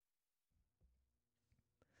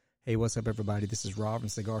Hey, what's up, everybody? This is Rob from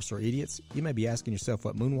Cigar Store Idiots. You may be asking yourself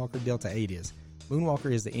what Moonwalker Delta 8 is.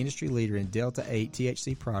 Moonwalker is the industry leader in Delta 8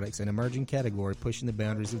 THC products, an emerging category pushing the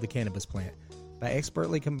boundaries of the cannabis plant. By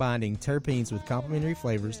expertly combining terpenes with complementary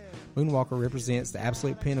flavors, Moonwalker represents the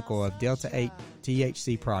absolute pinnacle of Delta 8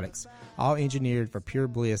 THC products, all engineered for pure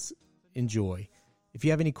bliss. Enjoy. If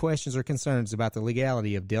you have any questions or concerns about the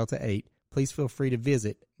legality of Delta 8, please feel free to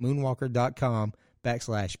visit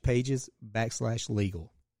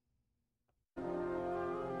moonwalker.com/pages/legal.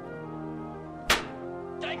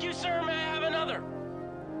 Thank you, sir. May I have another?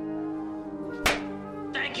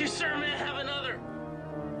 Thank you, sir. May I have another?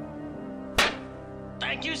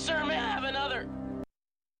 Thank you, sir. May I have another?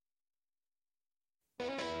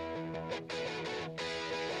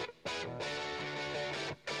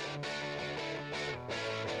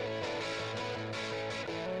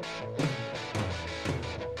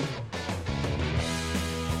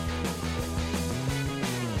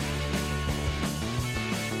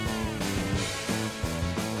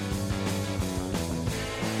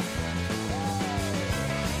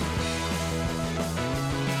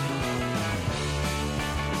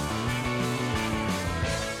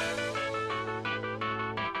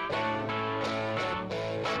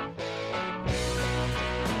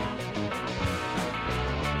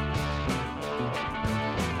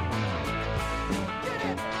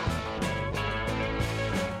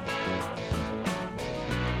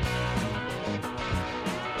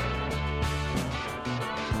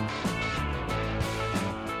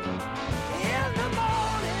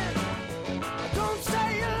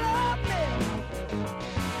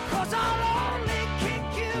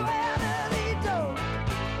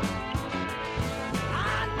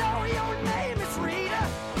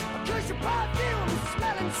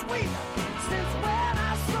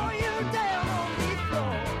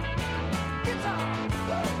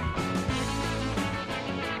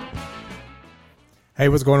 Hey,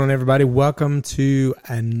 what's going on, everybody? Welcome to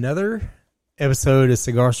another episode of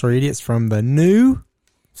Cigar Store Idiots from the new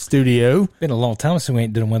studio. Been a long time since we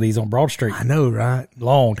ain't done one of these on Broad Street. I know, right?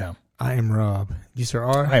 Long time. I am Rob. You, sir,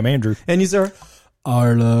 are? I am Andrew. And you, sir?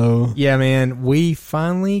 Arlo. Yeah, man. We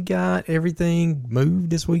finally got everything moved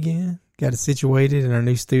this weekend. Got it situated in our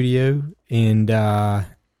new studio. And I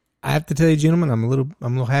have to tell you, gentlemen, I'm a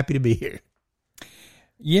little happy to be here.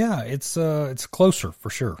 Yeah, it's closer for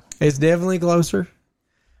sure. It's definitely closer.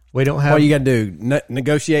 We don't have... What you got to do?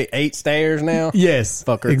 Negotiate 8 stairs now? Yes.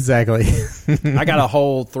 Fucker. Exactly. I got a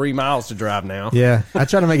whole 3 miles to drive now. Yeah. I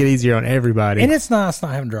try to make it easier on everybody. And it's nice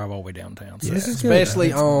not having to drive all the way downtown. So this is good.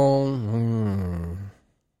 Especially on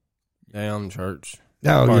down church.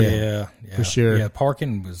 Oh, Parking. yeah. Yeah. For sure. Yeah,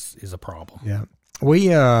 parking is a problem. Yeah.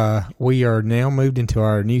 We are now moved into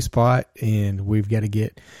our new spot, and we'll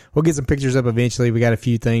get some pictures up eventually. We got a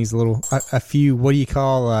few things, a few, what do you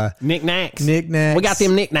call, Knickknacks. Knickknacks. We got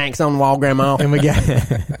them knickknacks on the wall, Grandma. And we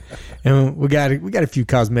got a few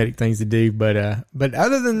cosmetic things to do, but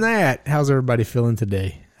other than that, how's everybody feeling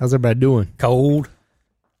today? How's everybody doing? Cold.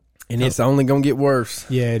 And it's only going to get worse.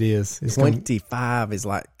 Yeah, it is. It's 25 is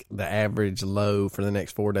like the average low for the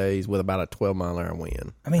next 4 days with about a 12-mile-an-hour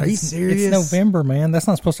wind. I mean, Are you serious? It's November, man. That's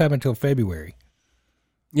not supposed to happen until February.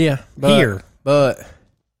 Yeah. But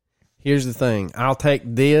here's the thing. I will take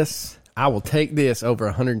this over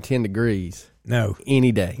 110 degrees. No.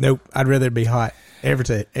 Any day. Nope. I'd rather it be hot every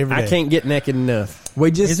day. I can't get naked enough.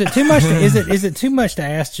 Is it too much? Is it too much to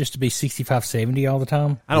ask just to be 65, 70 all the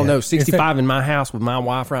time? I don't know. 65 in my house with my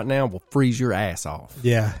wife right now will freeze your ass off.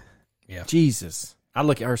 Yeah. Yeah. Jesus. I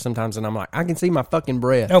look at her sometimes and I'm like, I can see my fucking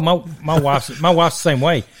breath. Oh, my wife's the same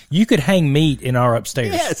way. You could hang meat in our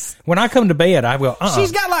upstairs. Yes. When I come to bed, I will.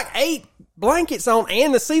 She's got like 8 blankets on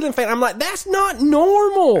and the ceiling fan. I'm like, that's not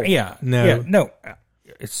normal. Yeah. No. Yeah, no.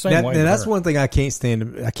 It's the same way. That's one thing I can't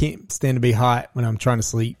stand. I can't stand to be hot when I'm trying to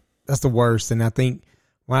sleep. That's the worst. And I think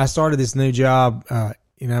when I started this new job, I'm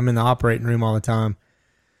in the operating room all the time,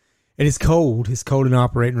 and it's cold. It's cold in the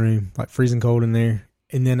operating room, like freezing cold in there.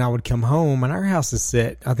 And then I would come home, and our house is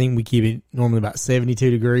set. I think we keep it normally about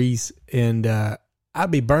 72 degrees, and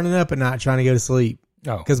I'd be burning up at night trying to go to sleep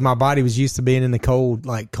because my body was used to being in the cold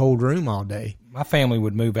room all day. My family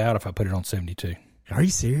would move out if I put it on 72. Are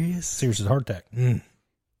you serious? Serious as a heart attack.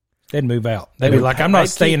 They'd move out. They'd be like, I'm not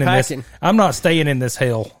staying in this. I'm not staying in this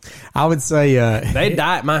hell. I would say they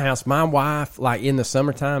die at my house. My wife, like in the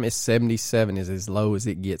summertime, it's 77 is as low as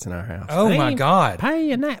it gets in our house. Oh my God.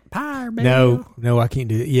 Paying that power bill. No, I can't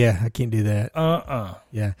do that. Yeah, I can't do that.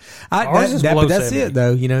 Yeah. But that's 70. It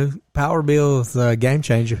though, power bill is a game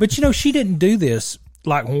changer. But she didn't do this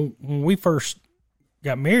like when we first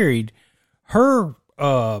got married. Her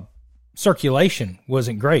circulation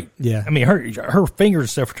wasn't great. Yeah. I mean, her fingers and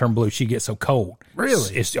stuff turn blue. She gets so cold.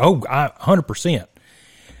 Really? 100%.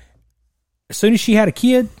 As soon as she had a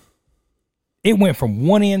kid, it went from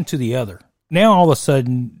one end to the other. Now all of a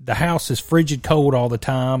sudden the house is frigid cold all the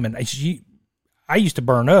time, and I used to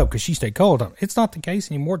burn up because she stayed cold. It's not the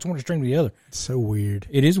case anymore. It's one extreme to the other. So weird.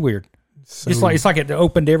 It is weird. It's like it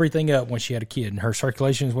opened everything up when she had a kid, and her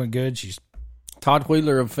circulations went good. She's Todd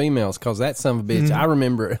Wheeler of females, because that son of a bitch, I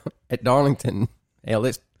remember at Darlington, hell,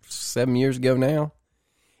 it's 7 years ago now.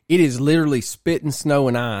 It is literally spitting snow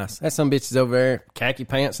and ice. That son of a bitch is over there, khaki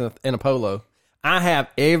pants and a polo. I have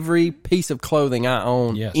every piece of clothing I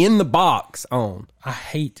own in the box on. I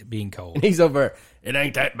hate being cold. And he's over there, it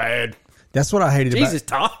ain't that bad. That's what I hated Jesus,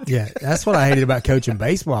 about... Todd. Yeah, that's what I hated about coaching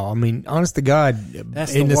baseball. I mean, honest to God,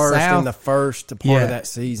 that's in the worst South, in the first part of that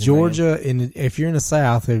season. Georgia, if you're in the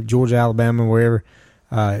South, Georgia, Alabama, wherever,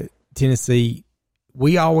 Tennessee,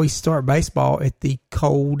 we always start baseball at the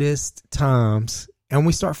coldest times, and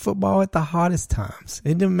we start football at the hottest times.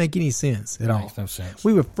 It didn't make any sense at all. Makes no sense.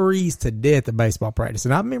 We would freeze to death at baseball practice,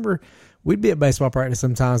 and I remember we'd be at baseball practice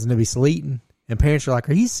sometimes, and it'd be sleeting. And parents are like,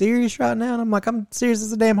 "Are you serious right now?" And I'm like, "I'm serious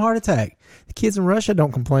as a damn heart attack." The kids in Russia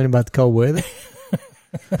don't complain about the cold weather.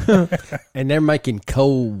 And they're making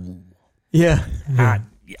cold. Yeah.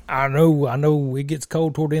 I know it gets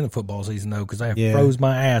cold toward the end of football season, though, because I froze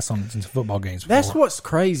my ass on some football games before. That's what's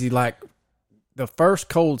crazy. Like, the first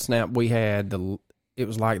cold snap we had, it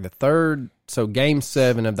was like the third, so game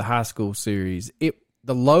 7 of the high school series.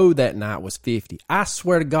 The low that night was 50. I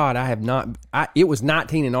swear to God, it was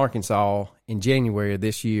 19 in Arkansas in January of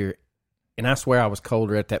this year, and I swear I was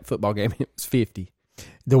colder at that football game. It was 50.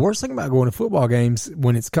 The worst thing about going to football games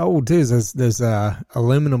when it's cold, too, is those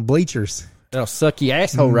aluminum bleachers. That'll suck your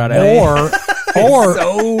asshole right out.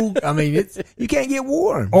 I mean, you can't get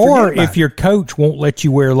warm. Or if your coach won't let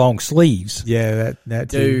you wear long sleeves. Yeah, that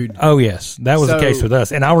too. Dude. Oh, yes. That was the case with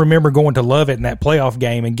us. And I remember going to Lovett in that playoff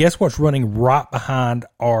game, and guess what's running right behind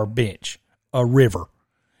our bench? A river.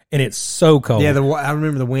 And it's so cold. Yeah, I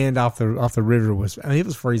remember the wind off the river was, it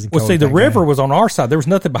was freezing cold. Well, see, the river was on our side. There was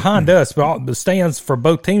nothing behind us, but the stands for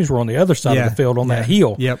both teams were on the other side of the field on that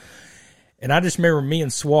hill. Yep. And I just remember me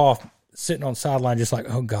and Swaff sitting on the sideline just like,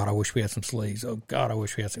 oh, God, I wish we had some sleeves. Oh, God, I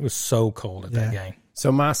wish we had some. It was so cold at that game.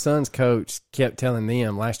 So my son's coach kept telling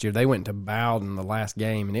them last year, they went to Bowden the last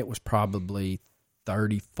game, and it was probably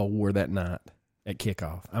 34 that night at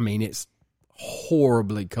kickoff. I mean, it's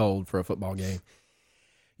horribly cold for a football game.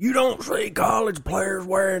 You don't see college players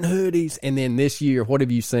wearing hoodies. And then this year, what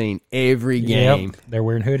have you seen? Every game. Yep, they're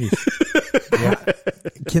wearing hoodies.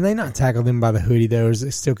 Can they not tackle them by the hoodie, though, or is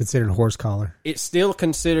it still considered horse collar? It's still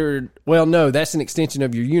considered, well, no, that's an extension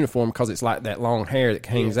of your uniform because it's like that long hair that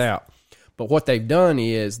hangs out. But what they've done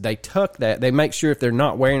is they tuck that. They make sure if they're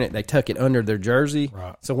not wearing it, they tuck it under their jersey.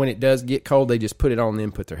 Right. So when it does get cold, they just put it on and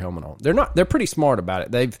then put their helmet on. They're pretty smart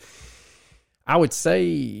about it. I would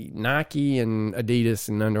say Nike and Adidas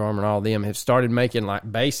and Under Armour and all of them have started making like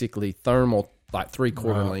basically thermal, like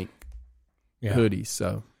 3/4 length hoodies.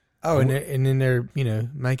 So. Oh, and then they're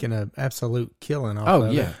making an absolute killing off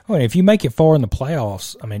of it. Oh, and if you make it far in the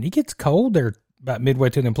playoffs, I mean, it gets cold there about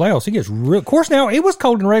midway through the playoffs. It gets real. Of course, now it was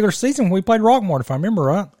cold in the regular season when we played Rockmart, if I remember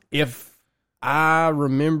right. If I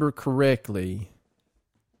remember correctly,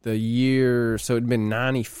 the year, so it'd been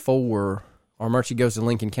 94. Armuchee goes to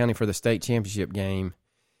Lincoln County for the state championship game.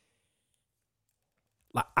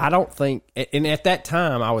 I don't think, and at that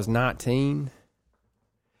time I was 19.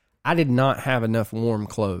 I did not have enough warm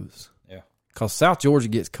clothes. Yeah. Because South Georgia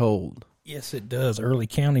gets cold. Yes, it does. Early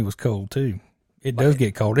County was cold, too. It does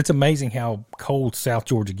get cold. It's amazing how cold South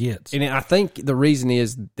Georgia gets. And I think the reason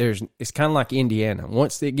is it's kind of like Indiana.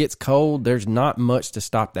 Once it gets cold, there's not much to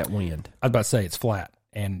stop that wind. I was about to say it's flat.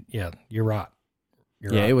 And, yeah, you're right.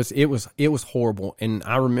 Right. It was horrible. And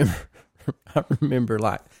I remember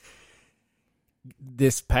like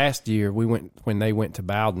this past year when they went to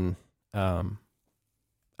Bowden,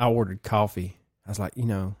 I ordered coffee. I was like,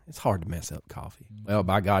 it's hard to mess up coffee. Well,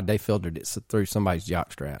 by God, they filtered it through somebody's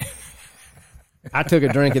jock strap. I took a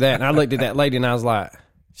drink of that, and I looked at that lady, and I was like,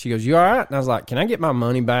 she goes, "You all right?" And I was like, "Can I get my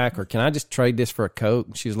money back, or can I just trade this for a Coke?"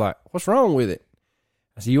 And she was like, "What's wrong with it?"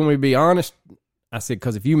 I said, "You want me to be honest?" I said,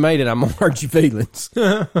 "Because if you made it, I'm going to hurt your feelings."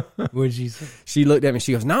 What did she say? She looked at me,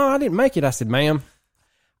 she goes, "No, I didn't make it." I said, "Ma'am,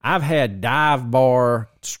 I've had dive bar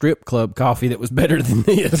strip club coffee that was better than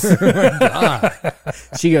this."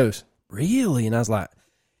 She goes, "Really?" And I was like,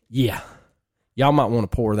 "Yeah, y'all might want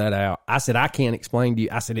to pour that out." I said, "I can't explain to you."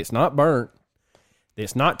 I said, "It's not burnt.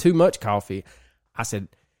 It's not too much coffee." I said,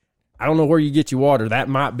 "I don't know where you get your water. That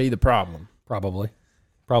might be the problem." Probably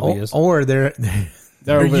is.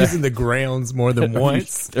 They're over using the grounds more than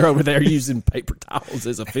once. They're over there using paper towels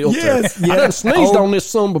as a filter. Yes, I yeah. done sneezed Oh. on this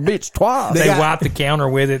son of a bitch twice. They wipe the counter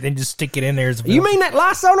with it and just stick it in there as a You filter. mean that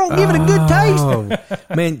Lysol don't give it a good taste?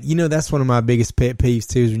 Oh, man, you know that's one of my biggest pet peeves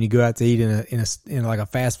too. Is when you go out to eat in like a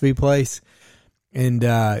fast food place, and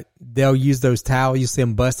they'll use those towels. You see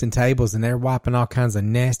them busting tables, and they're wiping all kinds of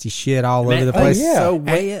nasty shit all over the place. So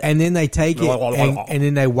wet. And then they take it and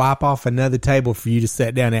then they wipe off another table for you to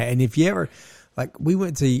sit down at. And if you ever, like, we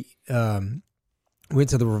went to the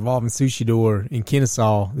Revolving Sushi Door in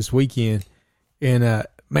Kennesaw this weekend, and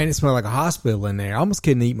man, it smelled like a hospital in there. I almost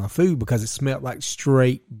couldn't eat my food because it smelled like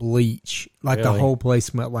straight bleach. Like the Really? whole place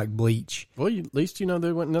smelled like bleach. Well, at least you know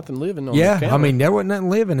there wasn't nothing living on the Yeah, counter. I mean, there wasn't nothing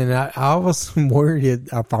living, and I was worried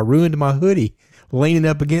if I ruined my hoodie leaning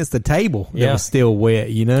up against the table that Yeah. was still wet,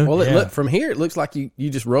 you know? Well, Yeah. look from here, it looks like you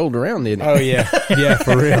just rolled around, didn't it? Oh, yeah. Yeah,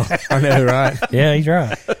 for real. I know, right? Yeah, he's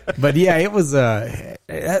right. But yeah, it was,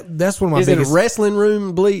 that's one of my Is it biggest. a wrestling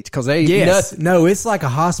room bleach? Because they Yes. No, it's like a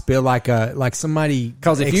hospital, like somebody.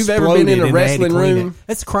 'Cause if you've ever been in a exploded and they had to wrestling clean room-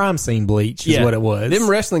 it. It's crime scene bleach, is what it was. Them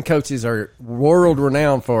wrestling coaches are world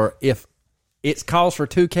renowned for if it's calls for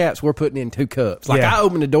 2 caps, we're putting in 2 cups. Like Yeah. I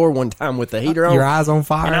opened the door one time with the heater on. Your eyes on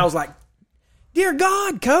fire. And I was like, "Dear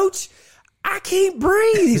God, Coach, I can't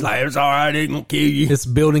breathe." He's like, "It's all right, it ain't gonna kill you." it's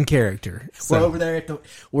building character. We're So, over there at the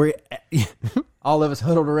where all of us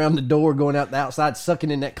huddled around the door, going out the outside, sucking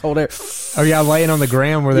in that cold air. are y'all laying on the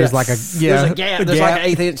ground where there's like a There's a gap. There's like an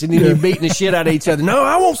 1/8 inch, and then you're beating the shit out of each other. No,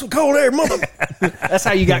 I want some cold air, mother. That's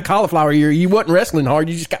how you got cauliflower ear. You wasn't wrestling hard.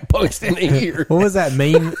 You just got punched in the ear. What was that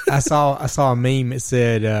meme? I saw a meme. It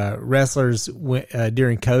said wrestlers went,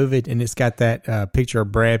 during COVID, and it's got that picture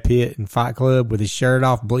of Brad Pitt in Fight Club with his shirt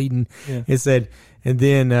off, bleeding. It said, and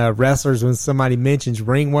then wrestlers, when somebody mentions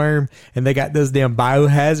ringworm, and they got those damn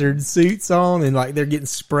biohazard suits on, and like they're getting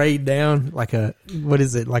sprayed down like a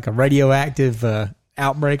like a radioactive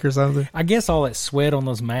outbreak or something. I guess all that sweat on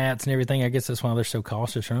those mats and everything, I guess that's why they're so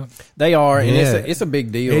cautious, right? They are, and Yeah. it's a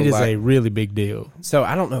big deal. It is Like, a really big deal. so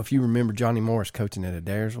I don't know if you remember Johnny Morris coaching at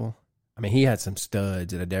Adairsville. I mean, he had some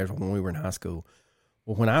studs at Adairsville when we were in high school.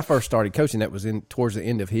 Well, when I first started coaching, that was towards the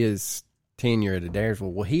end of his tenure at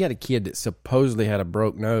Adairsville. Well, he had a kid that supposedly had a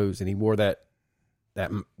broke nose, and he wore that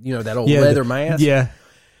old leather mask. Yeah,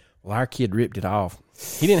 Well, our kid ripped it off.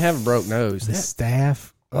 He didn't have a broke nose. the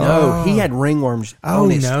staff. No, he had ringworms on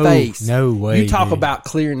his no. face. No way, You talk dude. about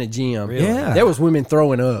clearing the gym. Yeah. There was women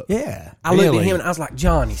throwing up. Yeah, I looked at really. him and I was like,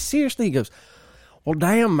 "Johnny, seriously?" He goes, "Well,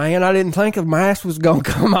 damn, man, I didn't think the mask was going to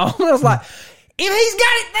come on." I was like, if he's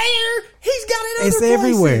got it there, he's got it other It's places.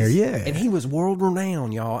 everywhere, yeah. And he was world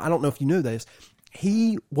renowned, y'all. I don't know if you knew this.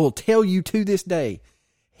 He will tell you to this day,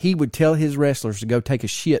 he would tell his wrestlers to go take a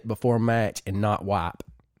shit before a match and not wipe.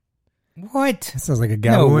 What? That sounds like a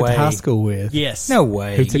guy No we went to way. high school with. Yes. No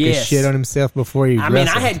way. Who took a Yes. shit on himself before he I mean,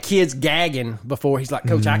 I wrestled. had kids gagging before. He's like,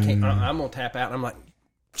 "Coach, I can't. I'm gonna tap out." And I'm like,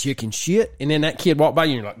 "Chicken shit." And then that kid walked by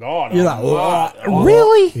you, and you're like, "God, You're like, what?"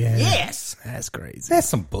 Really? Yeah. Yes. That's crazy. That's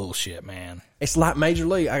some bullshit, man. It's like Major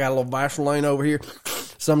League. I got a little Vaseline over here.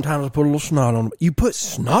 Sometimes I put a little snot on. You put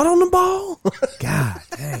snot on the ball? God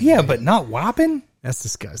dang. Yeah, but not wiping? That's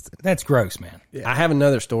disgusting. That's gross, man. I have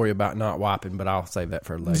another story about not wiping, but I'll save that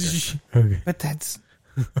for later. Okay. But that's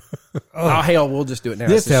Oh hell, we'll just do it now.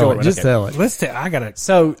 Just It's a tell short it. one. Just Okay. tell it. let's I gotta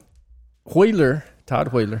So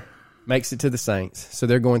Todd Wheeler, makes it to the Saints. So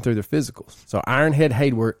they're going through their physicals. So Ironhead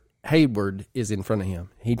Hayward is in front of him.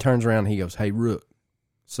 He turns around and he goes, "Hey, Rook,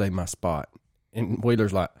 save my spot." And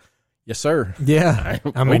Wheeler's like, "Yes, sir." Yeah.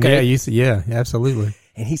 I mean, Okay. yeah, you see, yeah, absolutely.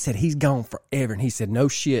 And he said he's gone forever. And he said, "No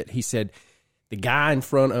shit." He said the guy in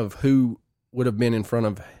front of who would have been in front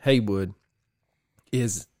of Haywood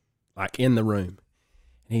is like in the room.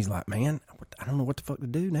 And he's like, "Man, I don't know what the fuck to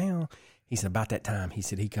do now." He said, about that time, he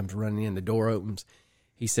said he comes running in, the door opens.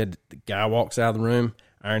 He said the guy walks out of the room,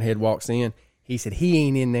 Ironhead walks in. He said he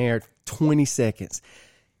ain't in there 20 seconds.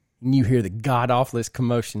 And you hear the god-awfulest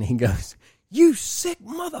commotion. He goes, "You sick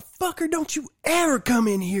motherfucker, don't you ever come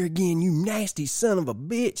in here again, you nasty son of a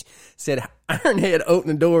bitch." Said Ironhead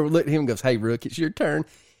opened the door, looked at him and goes, "Hey, Rook, it's your turn."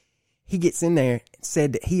 He gets in there and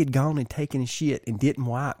said that he had gone and taken a shit and didn't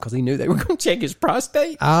wipe because he knew they were going to check his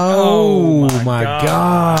prostate. Oh, my my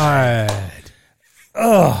God.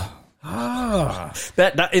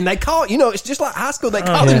 And they call, it's just like high school. They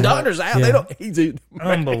call them doctors out. Yeah. They don't. He's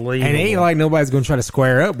unbelievable. And it ain't like nobody's going to try to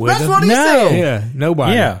square up with That's him. what he said. Yeah,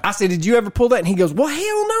 nobody. Yeah. I said, "Did you ever pull that?" And he goes, "Well, hell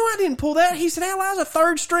no, I didn't pull that." He said, "Hell, I was a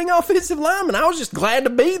third string offensive lineman. I was just glad to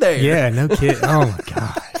be there." Yeah, no kidding. Oh, my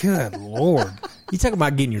God. Good Lord. You talk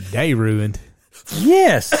about getting your day ruined.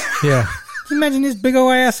 Yes. Yeah. Can you imagine this big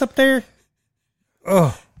old ass up there?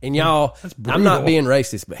 Oh, And y'all, I'm not being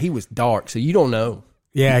racist, but he was dark, so you don't know.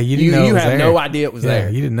 Yeah, you didn't know. You it was have there. no idea it was Yeah, there.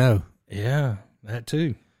 you didn't know. Yeah, that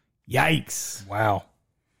too. Yikes. Wow.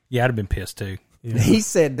 Yeah, I'd have been pissed too. He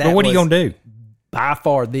said that. But what are you was going to do? by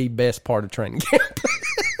far the best part of training camp.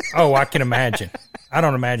 Oh, I can imagine. I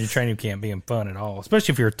don't imagine training camp being fun at all,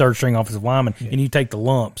 especially if you're a third string offensive lineman and you take the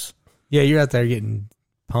lumps. Yeah, you're out there getting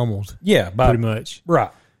pummeled. Yeah, Pretty much.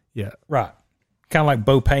 Right, Yeah. right. Kind of like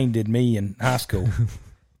Bo Payne did me in high school.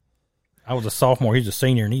 I was a sophomore, he was a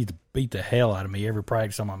senior, and he beat the hell out of me every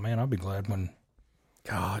practice. I'm like, man, I'll be glad when.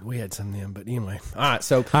 God, we had some of them, but anyway. All right,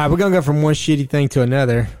 so All right, we're going to go from one shitty thing to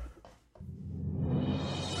another.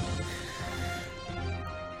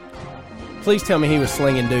 please tell me he was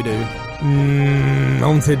slinging doo-doo.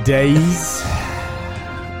 On today's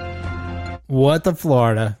What the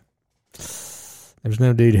Florida, there's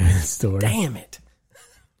no doo-doo in the story. Damn it.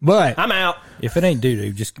 But I'm out. If it ain't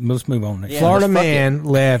doo-doo, just let's move on next. Yeah. Florida let's fuck man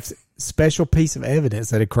left special piece of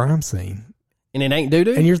evidence at a crime scene. And it ain't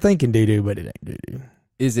doo-doo? And you're thinking doo-doo, but it ain't doo-doo.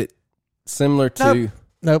 Is it similar to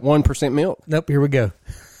Nope. 1% milk? Nope, here we go.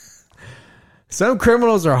 Some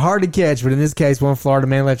criminals are hard to catch, but in this case, one Florida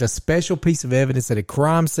man left a special piece of evidence at a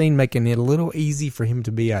crime scene, making it a little easy for him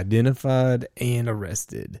to be identified and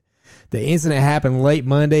arrested. The incident happened late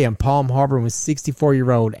Monday in Palm Harbor with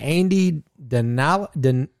 64-year-old Andy Danila.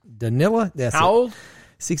 That's How old?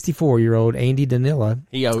 64-year-old Andy Danila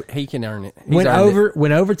He can earn it. He's went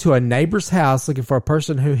earned over to a neighbor's house looking for a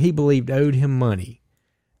person who he believed owed him money.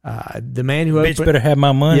 The man who Bitch better have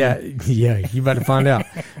my money. yeah, you about to find out.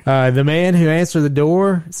 The man who answered the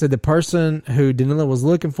door said the person who Danila was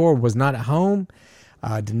looking for was not at home.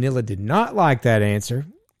 Danila did not like that answer,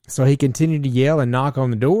 so he continued to yell and knock on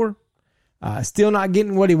the door. Still not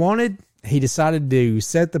getting what he wanted, he decided to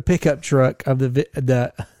set the pickup truck of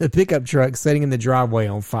the pickup truck sitting in the driveway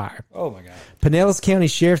on fire. Oh my God. Pinellas County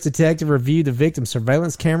Sheriff's Detective reviewed the victim's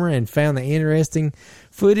surveillance camera and found the interesting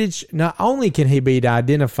footage. Not only can he be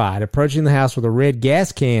identified approaching the house with a red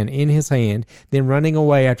gas can in his hand, then running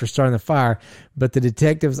away after starting the fire, but the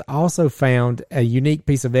detectives also found a unique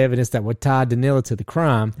piece of evidence that would tie Danila to the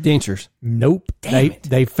crime. dentures. Nope.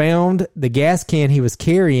 They found the gas can he was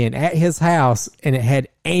carrying at his house, and it had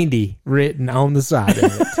Andy written on the side of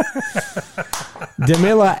it.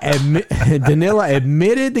 Danila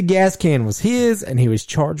admitted the gas can was his, and he was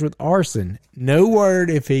charged with arson. No word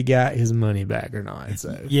if he got his money back or not.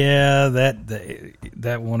 So Yeah,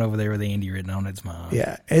 that one over there with Andy written on it's mine.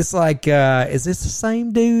 yeah, it's like, is this the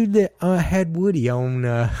same dude that had Woody on?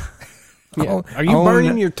 Are you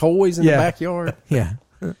burning your toys in the backyard? Yeah.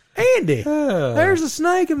 Andy, there's a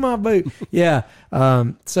snake in my boot. Yeah.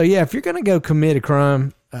 So yeah, if you're gonna go commit a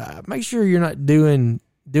crime, make sure you're not doing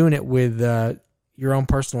it with your own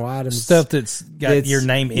personal items, Stuff that's got your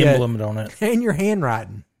name emblem on it. and your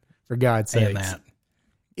handwriting. For God's sake, And that.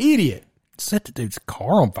 idiot. Set the dude's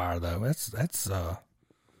car on fire though. That's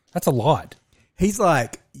a lot. He's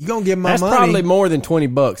like, you gonna give me my That's money? probably more than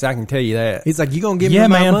 $20. I can tell you that. He's like, you gonna give Yeah,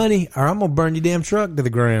 me my man. money, or I'm gonna burn your damn truck to the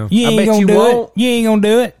ground. You I ain't bet gonna you do won't. it. You ain't gonna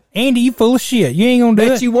do it. Andy, you full of shit. You ain't gonna do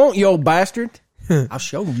Bet it. you won't, you old bastard. I'll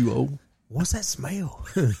show you, old. What's that smell?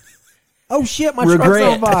 Oh shit, my Regret. truck's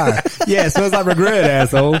on fire. Yeah, it smells like regret,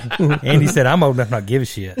 asshole. Andy said, I'm old enough not to give a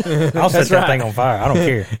shit. I'll set that right. thing on fire. I don't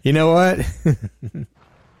care. You know what? It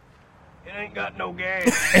ain't got no gas.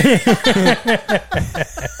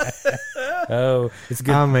 Oh, it's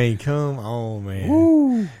good. I mean, come on, man.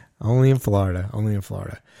 Woo. Only in Florida.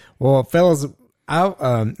 Well, fellas,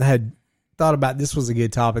 I had thought about this was a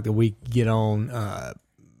good topic that we could get on.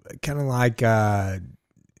 Kind of like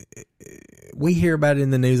we hear about it in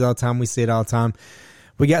the news all the time. We see it all the time.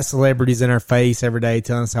 We got celebrities in our face every day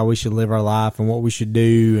telling us how we should live our life and what we should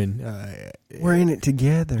do. And We're in it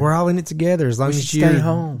together. we're all in it together as long as should you're stay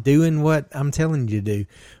home. doing what I'm telling you to do.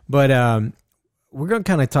 But we're going to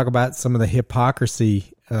kind of talk about some of the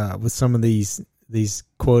hypocrisy with some of these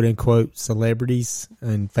quote unquote celebrities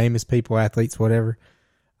and famous people, athletes, whatever.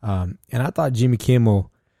 And I thought Jimmy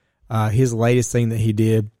Kimmel, his latest thing that he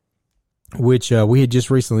did, which we had just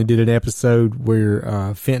recently did an episode where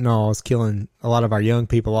fentanyl is killing a lot of our young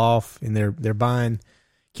people off, and they're buying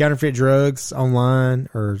counterfeit drugs online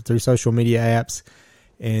or through social media apps,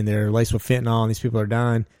 and they're laced with fentanyl, and these people are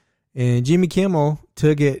dying. And Jimmy Kimmel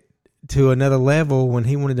took it to another level when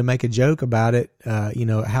he wanted to make a joke about it, at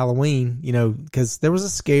Halloween, because there was a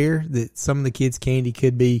scare that some of the kids' candy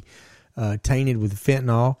could be tainted with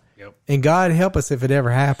fentanyl. Yep. And God help us if it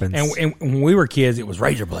ever happens. And when we were kids, it was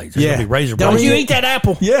razor blades. There's Yeah. gonna be razor Don't blades. you eat that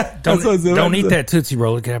apple. yeah, Don't eat that Tootsie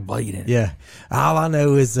Roll. It got a blade in it. Yeah. All I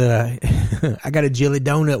know is I got a jelly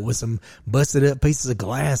donut with some busted up pieces of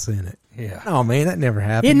glass in it. Yeah. Oh man, that never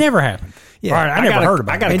happened. It never happened. Yeah. All right, I never heard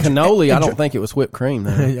about I got a it. cannoli. I don't think it was whipped cream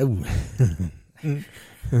though.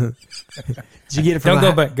 Did you get it from Don't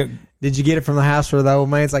go back. Did you get it from the house where the old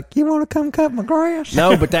man's like, "You want to come cut my grass?"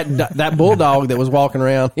 No, but that bulldog that was walking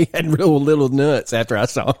around, he had real little nuts after I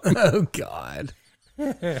saw him. Oh God.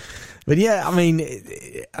 But yeah, I mean,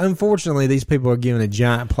 unfortunately, these people are given a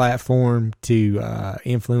giant platform to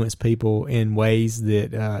influence people in ways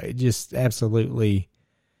that it just absolutely,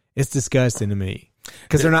 it's disgusting to me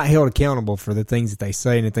because they're not held accountable for the things that they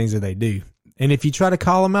say and the things that they do. And if you try to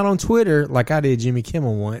call them out on Twitter, like I did Jimmy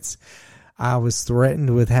Kimmel once, I was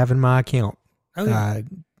threatened with having my account,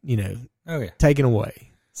 taken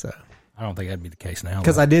away. So I don't think that'd be the case now.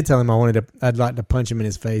 because I did tell him I'd like to punch him in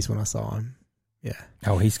his face when I saw him. Yeah.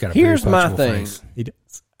 Oh, he's got a Here's very my punchable thing. face. He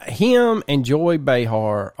does. Him and Joy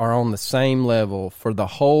Behar are on the same level for the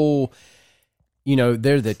whole,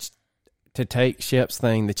 they're to take Shep's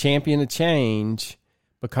thing, the champion of change,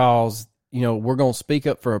 because, we're going to speak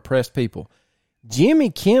up for oppressed people. Jimmy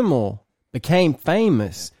Kimmel became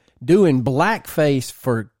famous doing blackface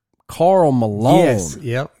for Karl Malone. Yes.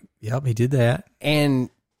 Yep. He did that. And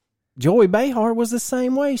Joy Behar was the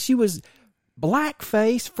same way. She was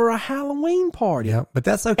blackface for a Halloween party. Yep. But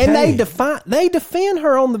that's okay. And they defend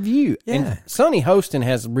her on The View. Yeah. And Sonny Hostin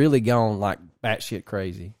has really gone like batshit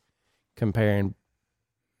crazy comparing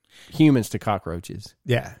humans to cockroaches.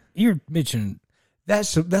 Yeah. You're mentioning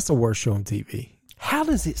That's the worst show on TV. How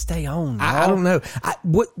does it stay on? I don't know.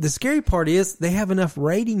 What the scary part is, they have enough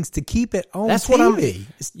ratings to keep it on That's TV.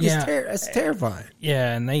 what It's terrifying.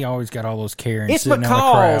 Yeah, and they always got all those Karens It's sitting because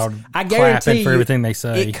on the crowd, I guarantee clapping for you, everything they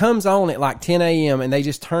say. It comes on at like 10 a.m. and they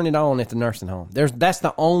just turn it on at the nursing home. That's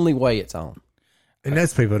the only way it's on. And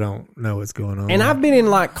those people don't know what's going on. And I've been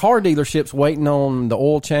in like car dealerships waiting on the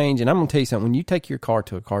oil change, and I'm gonna tell you something. When you take your car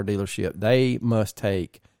to a car dealership, they must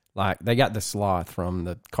take they got the sloth from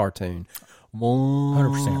the cartoon.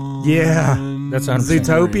 100%. Yeah. That's 100%.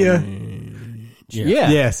 Zootopia. Yeah.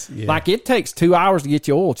 Yes. Yeah. Like it takes 2 hours to get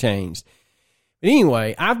your oil changed. But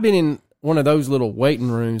anyway, I've been in one of those little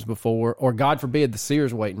waiting rooms before, or God forbid, the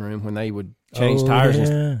Sears waiting room when they would change tires,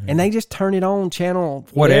 and they just turn it on channel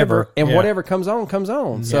whatever, and whatever comes on comes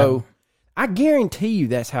on. So I guarantee you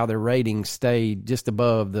that's how their ratings stayed just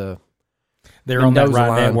above the. They're on that nose right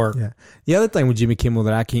line. network. Yeah. The other thing with Jimmy Kimmel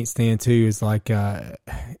that I can't stand too is like, in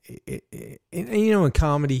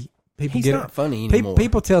comedy, people He's get not funny anymore.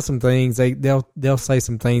 People tell some things. They'll say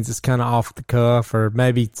some things that's kind of off the cuff, or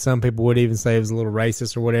maybe some people would even say it was a little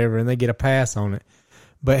racist or whatever, and they get a pass on it.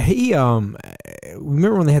 But he,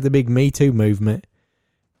 remember when they had the big Me Too movement,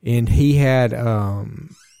 and he had, I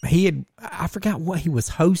forgot what he was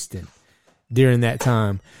hosting during that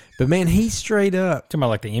time. But man, he straight up Talking about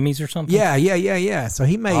like the Emmys or something? Yeah. So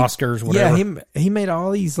he made Oscars, whatever. Yeah, he made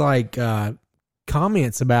all these like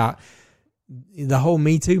comments about the whole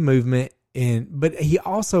Me Too movement, but he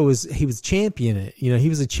also was championing it. He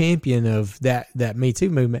was a champion of that Me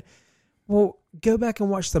Too movement. Well, go back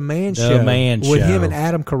and watch the Man Show with him and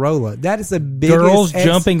Adam Carolla. That is the biggest Girls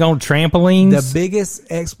jumping on trampolines. the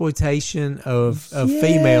biggest exploitation of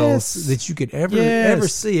females that you could ever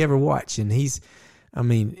see, ever watch, and he's. I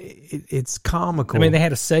mean, it's comical. I mean, they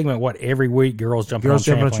had a segment, every week, girls jumping on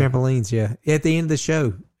trampolines, yeah. At the end of the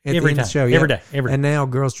show. Every day. And now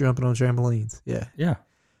girls jumping on trampolines, yeah. Yeah.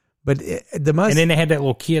 But the most... And then they had that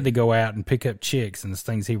little kid to go out and pick up chicks and the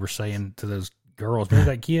things he was saying to those girls.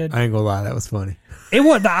 Remember that kid? I ain't gonna lie, that was funny. It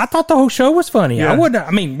was. I thought the whole show was funny. Yeah.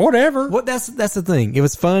 Whatever. Well, that's the thing. It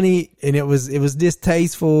was funny, and it was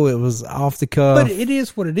distasteful. It was off the cuff. But it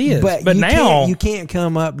is what it is. But now you can't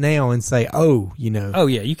come up now and say, "Oh, Oh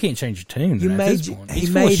yeah, you can't change your tune." he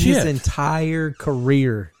made his entire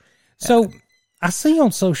career. So I see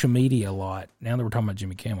on social media a lot now that we're talking about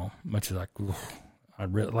Jimmy Kimmel. Much as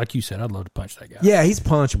like you said, I'd love to punch that guy. Yeah, he's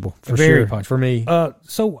punchable for Very sure. punchable For me.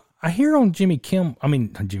 So I hear on Jimmy Kimmel.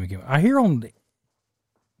 I hear on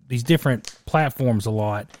these different platforms a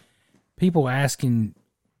lot. People asking,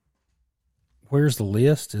 "Where's the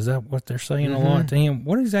list?" Is that what they're saying a lot to him?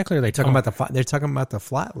 What exactly are they talking about? They're talking about the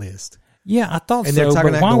flight list, Yeah, I thought and so. they're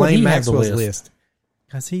talking But about why would Ghislaine he have the Maxwell's list? list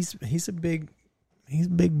because he's a big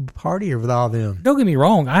partier with all them. Don't get me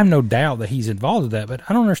wrong. I have no doubt that he's involved with that, but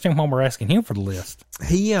I don't understand why we're asking him for the list.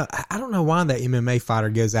 He, I don't know why that MMA fighter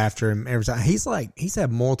goes after him every time. He's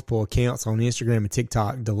had multiple accounts on Instagram and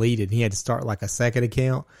TikTok deleted. He had to start like a second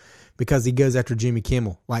account because he goes after Jimmy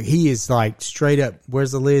Kimmel. Like he is like straight up.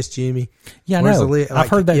 Where's the list, Jimmy? Yeah, I Where's know. the list? I've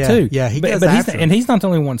heard that too. Yeah, he but goes after him. he's not the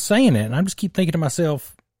only one saying it. And I just keep thinking to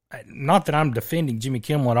myself, not that I'm defending Jimmy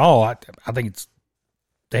Kimmel at all. I think it's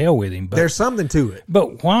the hell with him. But There's something to it.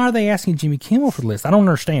 But why are they asking Jimmy Kimmel for the list? I don't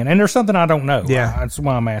understand. And there's something I don't know. Yeah. That's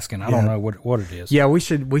why I'm asking. I don't know what it is. Yeah, we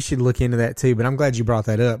should look into that too. But I'm glad you brought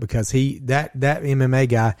that up because that MMA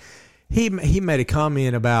guy, he made a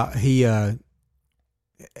comment about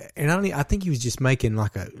and I think he was just making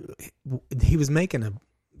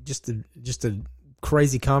just a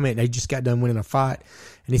crazy comment. They just got done winning a fight,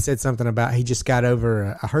 and he said something about he just got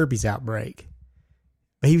over a herpes outbreak.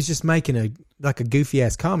 But he was just making a goofy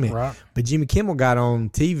ass comment. Right. But Jimmy Kimmel got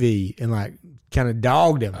on TV and kind of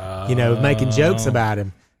dogged him, making jokes about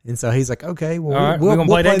him. And so he's like, okay, well, All right, we'll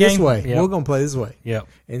play that this game? way. Yep. We're going to play this way. Yep.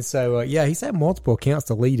 And so, he's had multiple accounts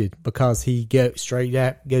deleted because he goes straight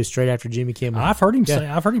after Jimmy Kimmel. I've heard him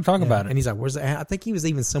talk about it. And he's like, where's the, I think he was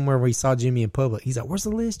even somewhere where he saw Jimmy in public. He's like, where's the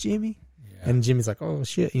list, Jimmy? Yeah. And Jimmy's like, oh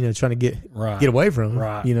shit, trying to get away from him.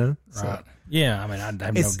 Right. So, Right. Yeah. I mean, I have no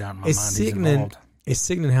doubt in my mind he's involved. It's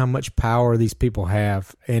sickening how much power these people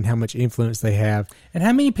have and how much influence they have. And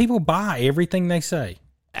how many people buy everything they say?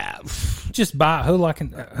 Just buy line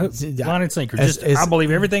and sinker. I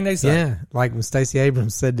believe everything they say. Yeah, like when Stacey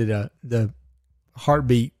Abrams said that the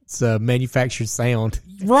heartbeat's manufactured sound.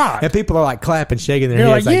 Right. And people are like clapping, shaking their They're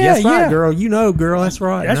heads. like, That's right, yeah. girl. Girl, that's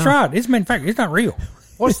right. That's right. It's manufactured. It's not real.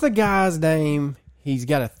 What's the guy's name? He's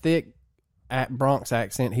got a thick Bronx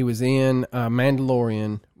accent. He was in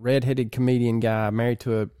Mandalorian, redheaded comedian guy, married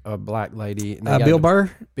to a black lady. Bill Burr?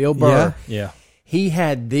 Bill Burr. Yeah. He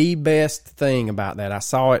had the best thing about that. I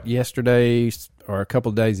saw it yesterday or a couple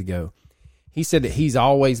of days ago. He said that he's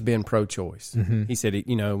always been pro-choice. Mm-hmm. He said,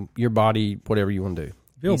 your body, whatever you want to do.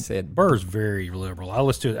 Bill he said, Burr's very liberal. I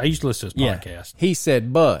used to listen to his podcast. He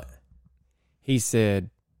said,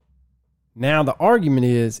 now the argument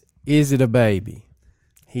is it a baby?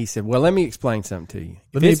 He said, well, let me explain something to you.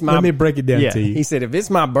 Let me break it down to you. He said, if it's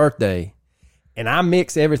my birthday and I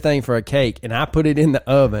mix everything for a cake and I put it in the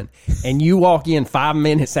oven and you walk in 5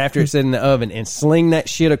 minutes after it's in the oven and sling that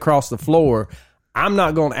shit across the floor, I'm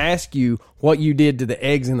not going to ask you what you did to the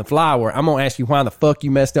eggs and the flour. I'm going to ask you why the fuck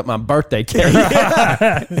you messed up my birthday cake.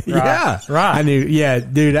 Yeah. Right. I knew. Yeah,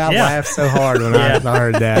 dude, I laughed so hard when I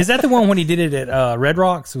heard that. Is that the one when he did it at Red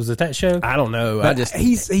Rocks? Was it that show? I don't know.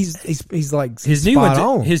 He's like his new one's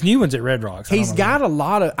on. His new one's at Red Rocks. He's got a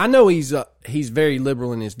lot of. I know he's very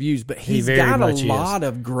liberal in his views, but he's got a lot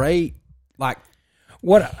of great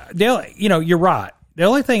You're right. The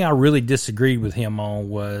only thing I really disagreed with him on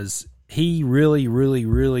was he really, really,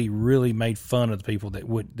 really, really made fun of the people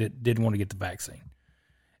that didn't want to get the vaccine,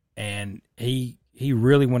 and he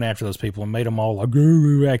really went after those people and made them all like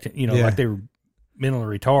acting, like they were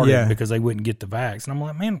mentally retarded because they wouldn't get the vax. And I'm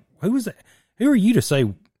like, man, who is that? Who are you to say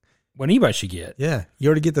what anybody should get? Yeah, you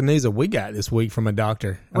already get the news that we got this week from a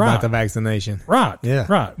doctor about the vaccination. Right. Yeah.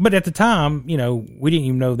 Right. But at the time, we didn't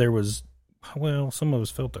even know there was. Well, some of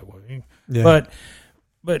us felt that way. Yeah.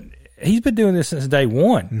 But he's been doing this since day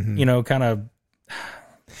one. Mm-hmm. Kind of.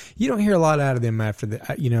 You don't hear a lot out of them after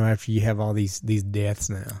after you have all these deaths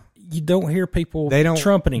now. You don't hear people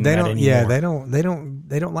trumpeting that anymore. Yeah, they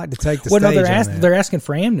don't like to take the stage. No, they're asking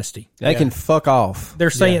for amnesty. They can fuck off. They're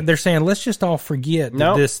saying let's just all forget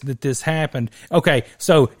that this happened. Okay,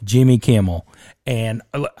 so Jimmy Kimmel, and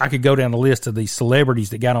I could go down the list of these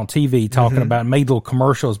celebrities that got on TV talking about, made little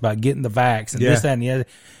commercials about getting the vax and this, that, and the other.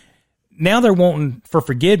 Now they're wanting for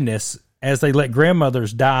forgiveness as they let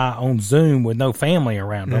grandmothers die on Zoom with no family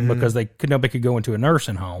around them because nobody could go into a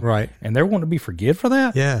nursing home. Right. And they're wanting to be forgiven for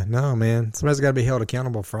that? Yeah, no, man. Somebody's got to be held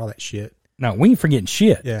accountable for all that shit. No, we ain't forgetting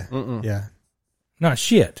shit. Yeah. Yeah. Not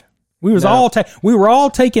shit. We were all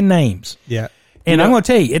taking names. Yeah. And I'm going to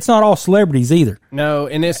tell you, it's not all celebrities either. No,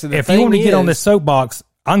 and if you want to get on this soapbox,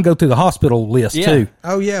 I can go through the hospital list too.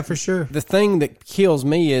 Oh, yeah, for sure. The thing that kills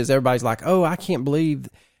me is everybody's like, oh, I can't believe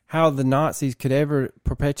how the Nazis could ever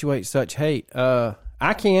perpetuate such hate.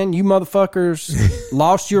 I can. You motherfuckers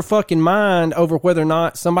lost your fucking mind over whether or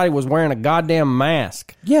not somebody was wearing a goddamn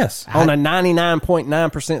mask. Yes. On a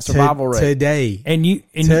 99.9% survival rate. Today.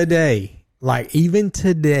 Even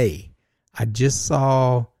today, I just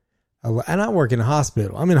saw, and I work in a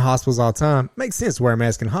hospital. I'm in hospitals all the time. Makes sense to wear a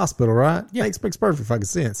mask in a hospital, right? Yeah. Makes perfect fucking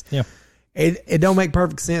sense. Yeah. It don't make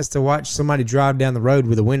perfect sense to watch somebody drive down the road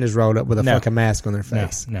with the windows rolled up with a fucking mask on their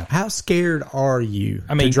face. No. How scared are you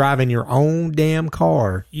to drive in your own damn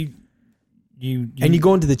car? And you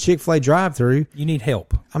go into the Chick-fil-A drive-thru. You need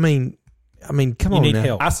help. I mean, come on now. You need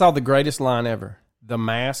help. I saw the greatest line ever. The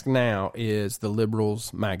mask now is the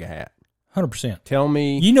liberals' MAGA hat. 100%. Tell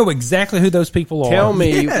me. You know exactly who those people are. Tell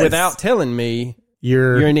me without telling me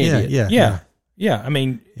you're an idiot. Yeah. Yeah, I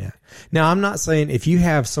mean, Yeah. Now, I'm not saying if you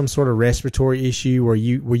have some sort of respiratory issue where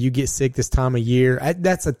you get sick this time of year,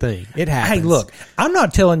 that's a thing. It happens. hey, look, I'm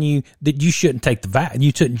not telling you that you shouldn't take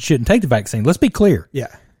shouldn't take the vaccine. Let's be clear. Yeah.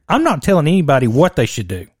 I'm not telling anybody what they should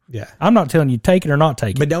do. Yeah. I'm not telling you take it or not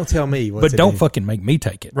take it. But don't tell me what But to don't do. fucking make me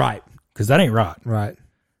take it. Right. Because that ain't right. Right.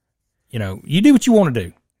 You know, you do what you want to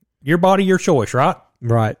do. Your body, your choice, right?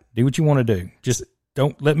 Right. Do what you want to do. Just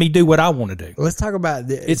don't let me do what I want to do. Let's talk about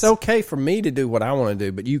this. It's okay for me to do what I want to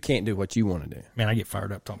do, but you can't do what you want to do. Man, I get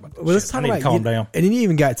fired up talking about this. Well, let's shit. talk I need about to calm down. And then you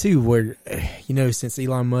even got too where, since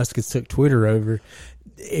Elon Musk has took Twitter over,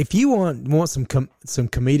 if you want some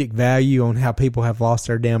comedic value on how people have lost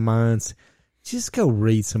their damn minds, just go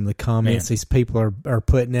read some of the comments these people are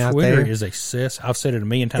putting out Twitter there. is a cess. I've said it a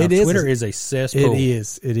million times. It is. Twitter is a cesspool. It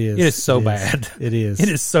is. It is so bad. It is. It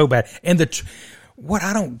is so bad. And what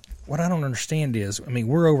I don't understand is, I mean,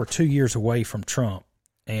 we're over 2 years away from Trump,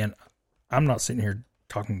 and I'm not sitting here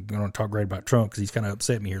going to talk great about Trump because he's kind of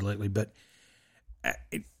upset me here lately. But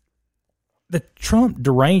the Trump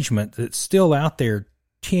derangement that's still out there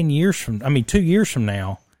 2 years from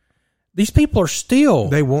now, these people are still.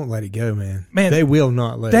 They won't let it go, man. Man, they will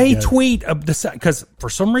not let They it go. tweet because for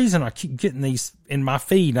some reason I keep getting these in my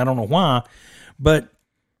feed. I don't know why, but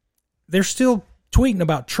they're still tweeting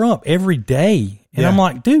about Trump every day, and Yeah. I'm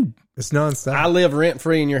like, dude, It's nonstop. I live rent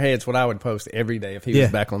free in your head's what I would post every day if he Yeah.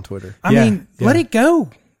 was back on Twitter. I Yeah, mean, yeah. let it go.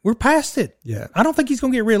 We're past it. Yeah. I don't think he's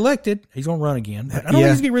going to get reelected. He's going to run again. But I don't think he's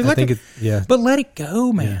going to get reelected. yeah. But let it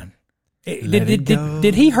go, man. Let it go.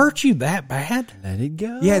 Did he hurt you that bad? Let it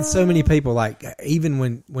go. You had so many people, like, even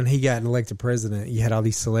when he got elected president, you had all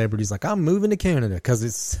these celebrities like, I'm moving to Canada because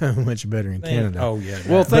it's so much better in Canada. Oh, yeah.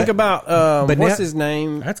 Well, think But- about but what's now- his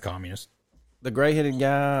name? That's communist. The gray-headed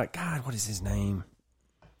guy. God, what is his name?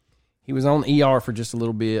 He was on ER for just a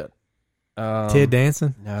little bit. Ted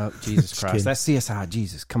Danson? No, Jesus Just Christ. kidding. That's CSI.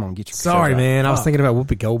 Jesus, come on, get your Sorry, man. I was thinking about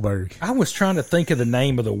Whoopi Goldberg. I was trying to think of the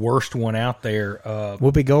name of the worst one out there.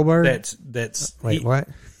 Whoopi Goldberg? That's Wait, what?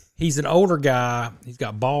 He's an older guy. He's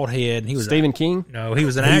got bald head. He was Stephen King. No, he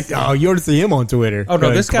was an actor. Oh, you ought to see him on Twitter. Oh no,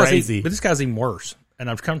 Going this guy's crazy. but this guy's even worse. And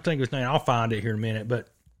I'm trying to think of his name. I'll find it here in a minute. But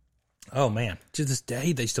oh man, to this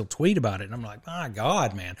day they still tweet about it, and I'm like, my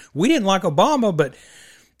God, man, we didn't like Obama, but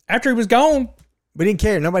after he was gone, We didn't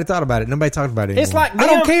care. Nobody thought about it. Nobody talked about it It's anymore. like I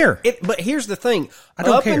don't care. But here's the thing: I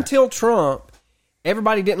don't up care. until Trump,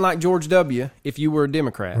 everybody didn't like George W. If you were a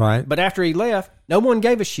Democrat, Right. But after he left, no one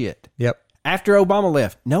gave a shit. Yep. After Obama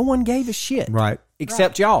left, no one gave a shit, Right.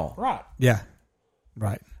 except y'all. right? Yeah.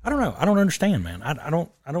 Right. I don't know. I don't understand, man. I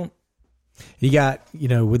don't. You got,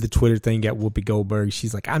 with the Twitter thing, you got Whoopi Goldberg.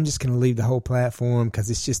 She's like, I'm just going to leave the whole platform because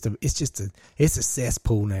it's a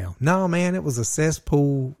cesspool now. No, man, it was a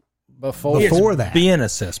cesspool before that. Being a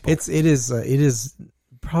cesspool. It is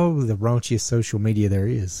probably the raunchiest social media there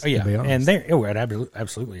is. Oh, yeah, to be honest. and there, it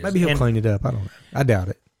absolutely is. Maybe he'll And- clean it up. I don't know. I doubt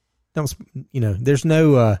it. Don't, there's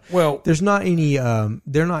no, Well, there's not any,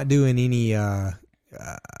 they're not doing any,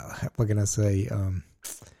 what can I say?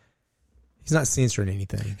 He's not censoring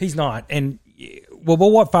anything. he's not. And well, but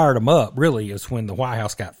what fired him up really is when the White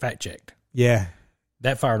House got fact checked. Yeah.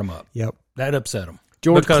 That fired him up. Yep. That upset him.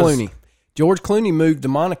 George Because- Clooney. George Clooney moved to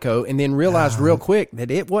Monaco and then realized real quick that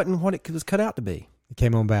it wasn't what it was cut out to be. It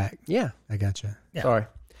came on back. Yeah. I gotcha. Yeah. Sorry.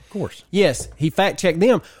 Of course. Yes, he fact checked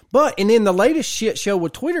them. And then the latest shit show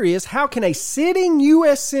with Twitter is how can a sitting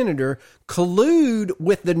U.S. senator collude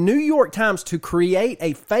with the New York Times to create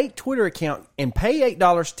a fake Twitter account and pay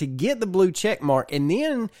 $8 to get the blue check mark and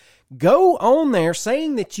then go on there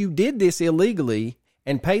saying that you did this illegally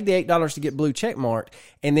and paid the $8 to get blue check marked,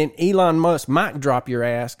 and then Elon Musk might drop your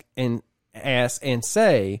ass and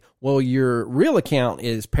say, well, your real account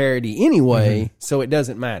is parody anyway, so it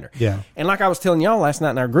doesn't matter. Yeah. And like I was telling y'all last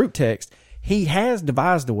night in our group text, he has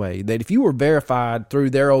devised a way that if you were verified through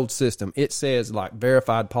their old system, it says like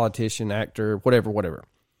verified politician, actor, whatever.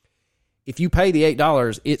 If you pay the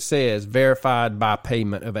 $8, it says verified by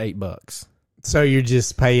payment of $8. So you're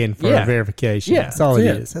just paying for Yeah. verification. Yeah, That's all that's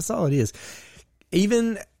it it. is. That's all it is.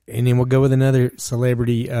 Even, and then we'll go with another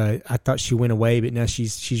celebrity. I thought she went away, but now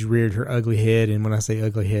she's reared her ugly head. And when I say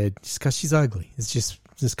ugly head, just because she's ugly, it's just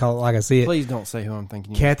call it like I see it. Please don't say who I'm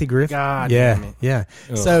thinking. Kathy Griffin. God yeah, damn it. yeah.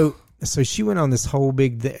 Ugh. So she went on this whole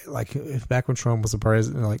big, like back when Trump was the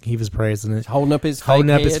president, like he was president, Holding up his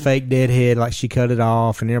his head. fake dead head, like she cut it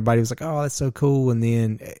off, and everybody was like, "Oh, that's so cool." And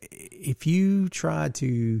then if you try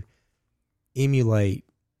to emulate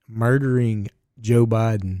murdering Joe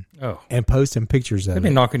Biden Oh, and posting pictures of they've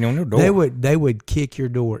been it, knocking on your door. they would kick your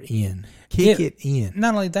door in, kick Yeah. it in.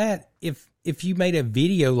 Not only that, if you made a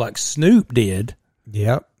video like Snoop did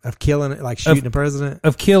Yep, of killing it, like shooting the president.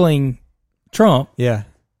 of killing Trump, Yeah.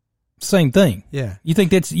 same thing. Yeah. You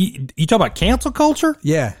think that's you talk about cancel culture?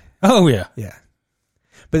 Yeah. Oh yeah. Yeah.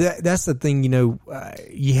 But that's the thing,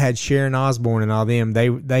 you had Sharon Osbourne and all them. They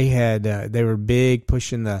were big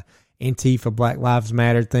pushing the Antifa Black Lives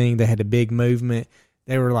Matter thing. They had a big movement.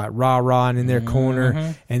 They were like rah-rahing in their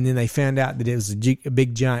corner. And then they found out that it was a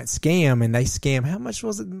big giant scam, and they scammed. How much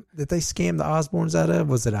was it that they scammed the Osbournes out of?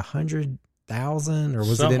 Was it 100,000 or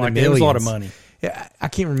was Something it in like the that. It was millions? a lot of money. Yeah, I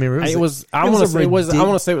can't remember. I want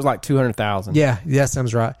to say it was like 200,000. Yeah, that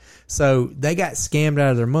sounds right. So they got scammed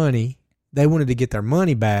out of their money. They wanted to get their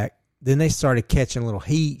money back. Then they started catching a little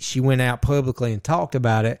heat. She went out publicly and talked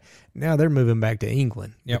about it. Now they're moving back to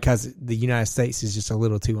England because the United States is just a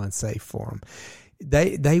little too unsafe for them.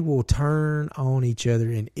 They will turn on each other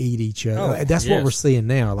and eat each other. Oh, That's yes. what we're seeing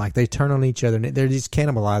now. Like they turn on each other and they're just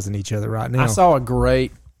cannibalizing each other right now. I saw a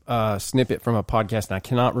great snippet from a podcast, and I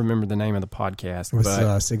cannot remember the name of the podcast. With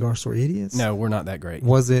but Cigar Store Idiots? no, we're not that great.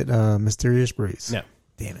 Was it Mysterious Breeze? No.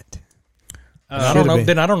 Damn it. I don't know. been.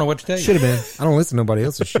 Then I don't know what to tell you. Should have been. I don't listen to nobody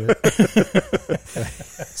else's shit.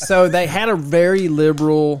 So they had a very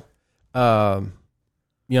liberal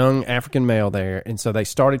young African male there, and so they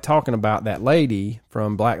started talking about that lady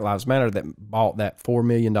from Black Lives Matter that bought that $4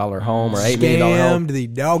 million home or $8 million home. Scammed the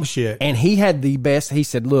dog shit. And he had the best. He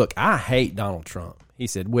said, "Look, I hate Donald Trump." He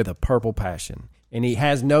said, "with a purple passion," and he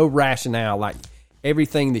has no rationale. Like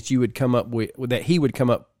everything that you would come up with, that he would come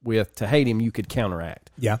up with to hate him, you could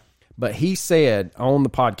counteract. Yeah. But he said on the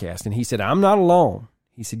podcast, and he said, "I'm not alone."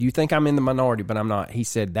 He said, "You think I'm in the minority, but I'm not." He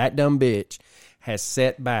said, "That dumb bitch has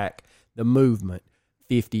set back the movement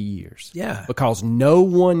 50 years. Yeah. Because no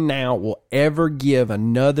one now will ever give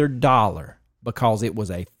another dollar because it was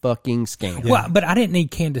a fucking scam." Well, but I didn't need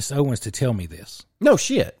Candace Owens to tell me this. No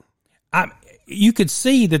shit. You could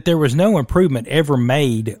see that there was no improvement ever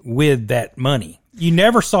made with that money. You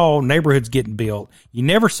never saw neighborhoods getting built. You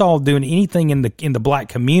never saw doing anything in the black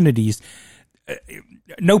communities.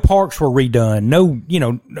 No parks were redone. No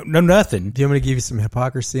nothing. Do you want me to give you some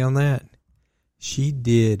hypocrisy on that? She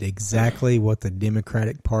did exactly what the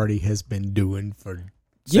Democratic Party has been doing for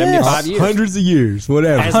 75 years. hundreds of years,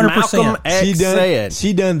 whatever. As 100%. Malcolm X said.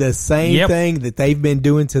 She done the same thing that they've been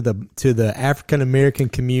doing to the African American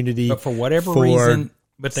community, But for whatever reason,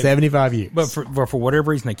 75 years. But for whatever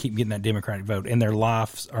reason, they keep getting that Democratic vote, and their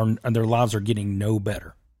lives are getting no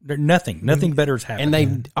better. Nothing better is happening.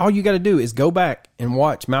 And all you got to do is go back and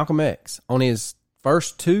watch Malcolm X on his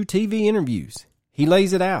first 2 TV interviews. He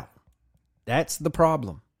lays it out. That's the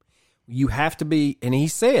problem. You have to be, and he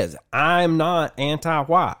says, "I'm not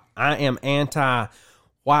anti-white. I am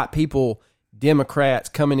anti-white people, Democrats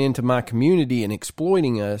coming into my community and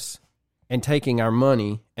exploiting us and taking our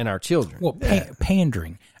money and our children." Well,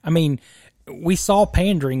 pandering. I mean, we saw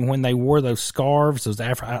pandering when they wore those scarves. Those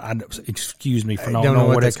excuse me for not don't know knowing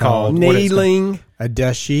what what it's they're called. called. Kneeling. A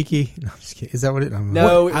dashiki? No, I'm just kidding. Is that what it?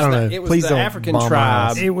 No, I don't know. it was Please the don't African bomb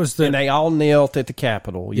tribe. us. It was the and they all knelt at the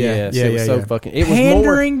Capitol. Yeah, Yes, yeah, it was yeah, so yeah. fucking. It was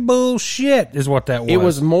Pandering bullshit is what that was. It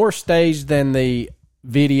was more staged than the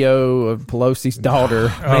video of Pelosi's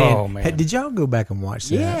daughter. Oh man! Hey, did y'all go back and watch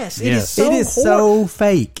that? Yes, Yes. so it is so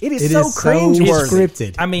fake. It is so cringeworthy.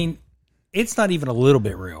 scripted. I mean, it's not even a little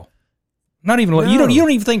bit real. Not even No. you don't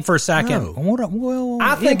even think for a second. No. Well,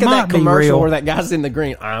 I think it of might that be commercial real. where that guy's in the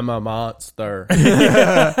green. "I'm a monster.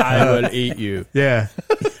 I will eat you." Yeah,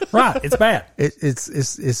 Right, it's bad.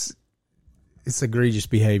 it's egregious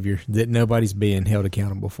behavior that nobody's being held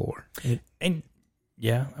accountable for. And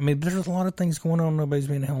yeah, I mean, there's a lot of things going on nobody's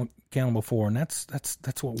being held accountable for, and that's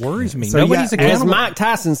what worries me. So you Nobody's got- As accountable. Mike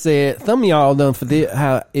Tyson said, "Some of y'all done forget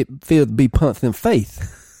how it feels to be punched in the face."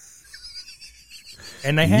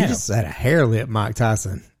 And they You have. just had a hair lip, Mike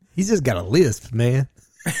Tyson. He's just got a lisp, man.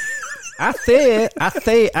 I said,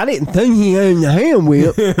 I didn't think he had a hand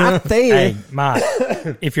whip. I said, Hey, Mike,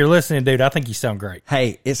 if you're listening, dude, I think you sound great.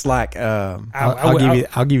 hey, it's like,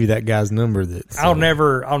 I'll give you that guy's number. I'll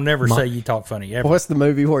never say you talk funny ever. what's the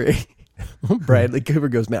movie where Bradley Cooper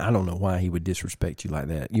goes, "Man, I don't know why he would disrespect you like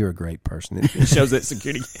that. You're a great person." And he shows that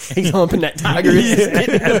security. He's humping that tiger.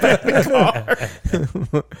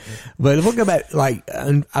 But if we'll go back,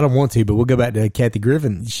 I don't want to, but we'll go back to Kathy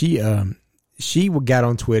Griffin. She got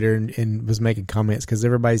on Twitter and was making comments because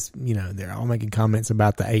everybody's, they're all making comments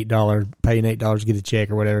about the $8, paying $8 to get a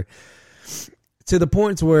check or whatever. To the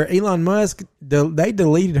point to where Elon Musk, they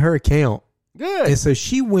deleted her account. Good. And so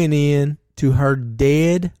she went in to her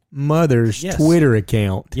dead mother's Yes. Twitter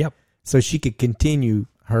account. Yep. So she could continue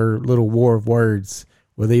her little war of words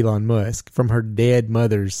with Elon Musk from her dead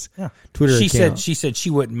mother's Twitter account. She said she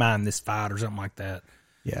wouldn't mind this fight or something like that.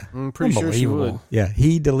 Yeah. I'm pretty sure she would. Unbelievable. Yeah.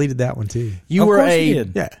 He deleted that one too. You Of were course he a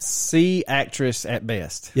did. Yeah. C actress at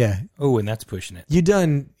best. Yeah. Oh, and that's pushing it. You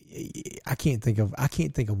done. I can't think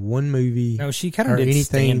of one movie. No, she kind or of did anything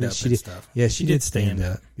stand that up she and did. stuff. Yeah, she did stand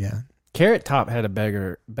stand up. Yeah. Carrot Top had a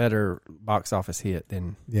better box office hit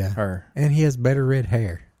than Yeah. her. And he has better red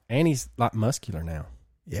hair. And he's like muscular now.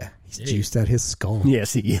 Yeah. He's juiced out his skull.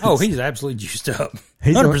 Yes, he is. Oh, he's absolutely juiced up.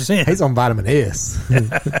 He's 100%. He's on vitamin S.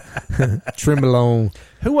 Trembolone.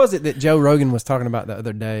 Who was it that Joe Rogan was talking about the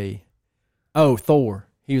other day? Oh, Thor.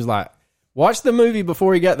 He was like, watch the movie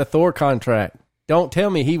before he got the Thor contract. Don't tell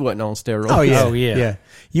me he wasn't on steroids. Oh yeah. Oh, yeah. Yeah.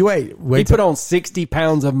 You wait He till, put on 60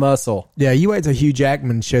 pounds of muscle. yeah, you wait till Hugh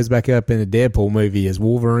Jackman shows back up in the Deadpool movie as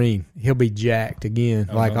Wolverine. He'll be jacked again,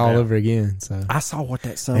 like no all doubt. over again. So I saw what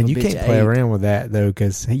that son and of a you bitch can't play ate. around with that though,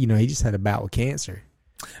 because he just had a bout with cancer.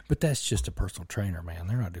 But that's just a personal trainer, man.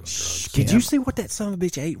 They're not doing drugs. Did you see what that son of a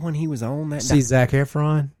bitch ate when he was on that? See Zac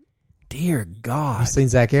Efron? Dear God. You seen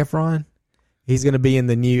Zac Efron? He's going to be in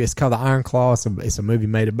the new. It's called The Iron Claw. It's a movie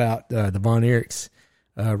made about the Von Erichs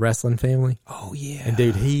wrestling family. Oh, yeah. And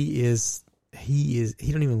dude, he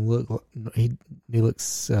don't even look. He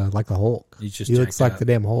looks like the Hulk. He's just he looks jacked like up. the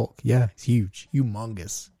damn Hulk. Yeah, he's huge,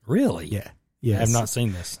 humongous. Really? Yeah, I yeah. have not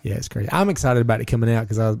seen this. Yeah, it's crazy. I'm excited about it coming out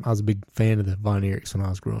because I was a big fan of the Von Erichs when I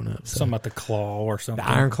was growing up. So. Something about the claw or something. The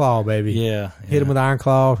Iron Claw, baby. Yeah. Hit him with the Iron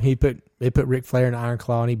Claw. They put Ric Flair in the Iron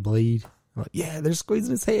Claw and he bleed. I'm like, yeah, they're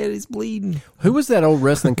squeezing his head. He's bleeding. Who was that old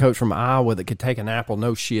wrestling coach from Iowa that could take an apple,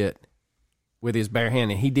 no shit, with his bare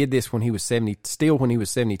hand? And he did this when he was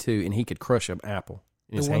 72, and he could crush an apple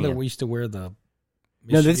in The his one hand. that we used to wear the.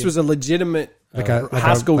 No, this was a legitimate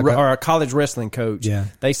high school or a college wrestling coach. Yeah.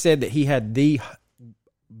 They said that he had the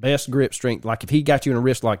best grip strength. Like if he got you in a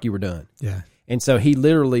wrist lock, you were done. Yeah. And so he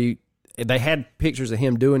literally, they had pictures of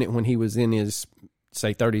him doing it when he was in his,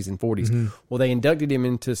 say, 30s and 40s. Mm-hmm. Well, they inducted him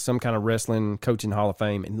into some kind of wrestling coaching Hall of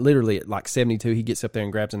Fame. And literally at like 72, he gets up there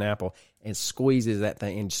and grabs an apple and squeezes that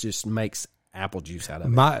thing and just makes apple juice out of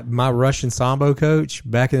it. My Russian Sambo coach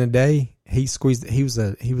back in the day, he was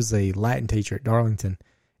a Latin teacher at Darlington,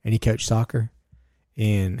 and he coached soccer,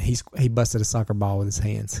 and he busted a soccer ball with his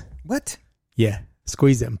hands. What? Yeah,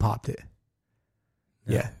 squeezed it and popped it.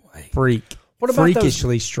 No Yeah, way. freak. What about those-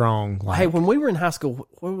 freakishly strong? Like, Hey, when we were in high school,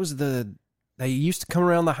 what was they used to come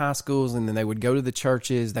around the high schools and then they would go to the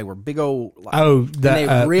churches. They were big old. Like, the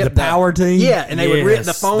they rip power team. Yeah, and they would rip the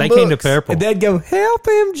Yes, phone They books. came to Purple. And they'd go, help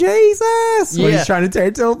him, Jesus. When Yeah. he's trying to tear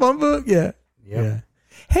a telephone book. Yeah. Yeah.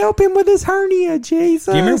 Help him with his hernia, Jesus.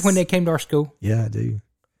 Do you remember when they came to our school? Yeah, I do.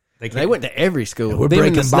 They went to every school. We're Them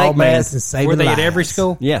and breaking the ball snake mats and bass. saving Were they lives. at every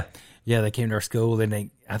school? Yeah. Yeah, they came to our school.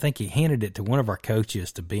 Then I think he handed it to one of our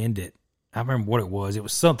coaches to bend it. I remember what it was. It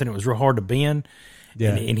was something that was real hard to bend.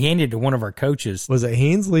 Yeah. And he handed it to one of our coaches. Was it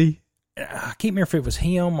Hensley? I can't remember if it was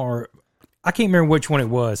him or I can't remember which one it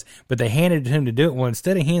was. But they handed it to him to do it. Well,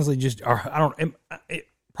 instead of Hensley it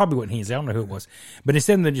probably wasn't Hensley. I don't know who it was. But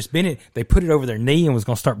instead of them just bend it, they put it over their knee and was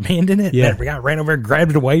going to start bending it. Yeah. That guy ran over and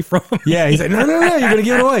grabbed it away from him. Yeah, he's like, no, you're going to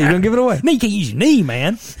give it away. You're going to give it away. No, you can't use your knee,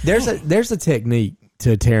 man. There's a technique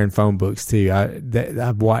to tearing phone books too.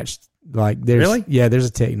 I've watched Really? Yeah, there's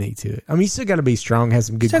a technique to it. I mean, you still got to be strong, have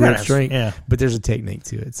some good Still grip gotta have- strength. yeah. But there's a technique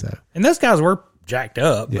to it. So And those guys were jacked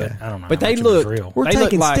up, Yeah. but I don't know. But how they much of it was looked- real. we're They look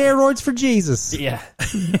taking like- steroids for Jesus. Yeah.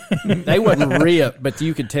 They wasn't ripped, but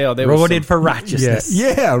you could tell they were Roided for righteousness.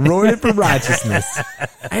 Yeah, roided for righteousness.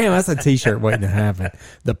 Damn, that's a T-shirt waiting to happen.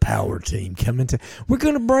 The power team coming to. We're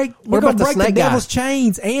gonna break. We're about gonna the break the snake guy? devil's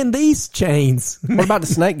chains and these chains. What about the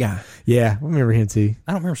snake guy? Yeah, I remember him too.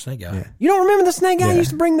 I don't remember Snake Guy. Yeah. You don't remember the snake guy? Yeah. He used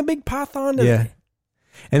to bring the big python to Yeah,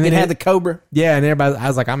 and It then had the cobra. yeah, and everybody. I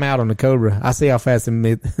was like, I'm out on the Cobra. I see how fast it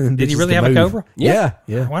Did he really have a Cobra? Yeah,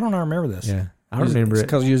 yeah, Why don't I remember this? yeah. I remember it.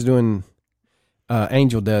 because you was doing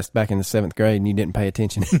angel dust back in the 7th grade and you didn't pay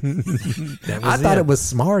attention. That I was thought it was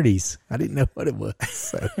Smarties. I didn't know what it was.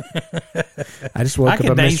 So I just woke I up can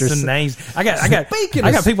and name Mr. some names. I got Speaking I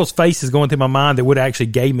of- got people's faces going through my mind that would have actually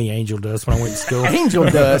gave me angel dust when I went to school. Angel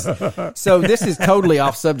dust. So this is totally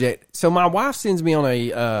off subject. So my wife sends me on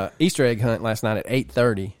a Easter egg hunt last night at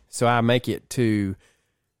 8:30. So I make it to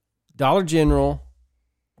Dollar General,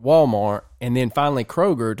 Walmart, and then finally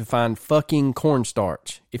Kroger to find fucking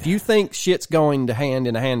cornstarch. If you think shit's going to hand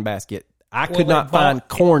in a handbasket, I could Well, not find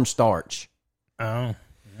cornstarch. Oh,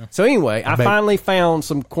 So anyway, I bet- finally found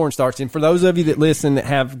some cornstarch. And for those of you that listen that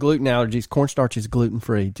have gluten allergies, cornstarch is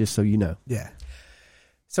gluten-free, just so you know. Yeah,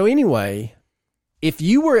 So anyway, if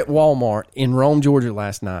you were at Walmart in Rome, Georgia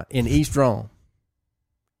last night, in East Rome,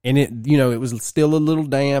 and it was still a little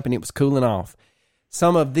damp and it was cooling off,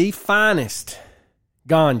 some of the finest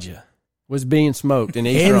ganja was being smoked in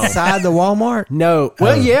East Rome. Inside the Walmart? No.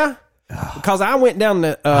 Well, yeah. Because I went down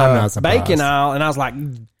the I'm not surprised. bacon aisle and I was like,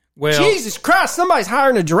 Well, Jesus Christ, somebody's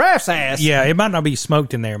hiring a giraffe's ass. yeah, it might not be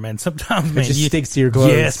smoked in there, man. Sometimes, man, It just sticks to your clothes.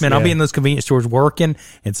 Yes, man. I'll be Yeah. in those convenience stores working,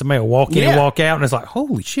 and somebody will walk in Yeah. and walk out, and it's like,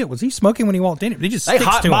 holy shit, was he smoking when he walked in? It just They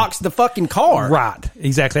sticks to him. hotboxed the fucking car. Right,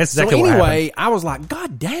 exactly. That's So exactly what happened. anyway, I was like,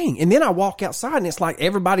 God dang. And then I walk outside and it's like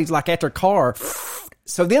everybody's like at their car.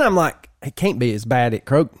 So then I'm like, it can't be as bad at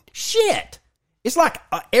Kroger. Shit. It's like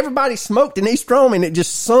everybody smoked in East Rome and it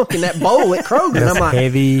just sunk in that bowl at Kroger. And I'm like,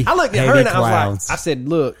 heavy, I looked at her heavy and I was clouds. like, I said,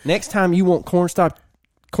 look, next time you want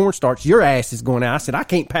cornstarch, your ass is going out. I said, I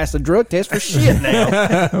can't pass a drug test for shit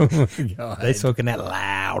now. They smoking that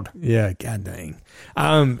loud. Yeah, god dang.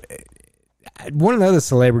 One of the other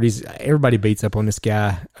celebrities, everybody beats up on this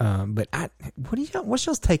guy. But what's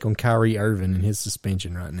y'all's take on Kyrie Irving and his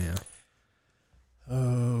suspension right now?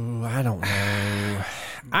 Oh, I don't know.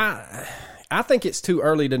 I think it's too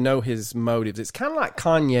early to know his motives. It's kind of like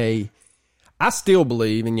Kanye. I still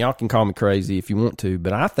believe, and y'all can call me crazy if you want to,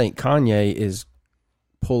 but I think Kanye is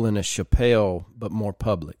pulling a Chappelle, but more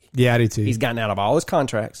public. Yeah, I do too. He's gotten out of all his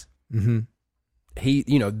contracts. Mm-hmm.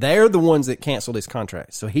 They're the ones that canceled his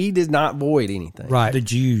contract, so he did not void anything. right. The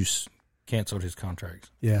Jews canceled his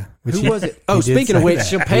contracts. Yeah. Who was it? Oh, He did speaking of say which,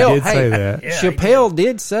 that. Chappelle. He did say Hey, that. Chappelle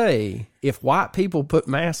did say, if white people put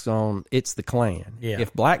masks on, it's the Klan. Yeah.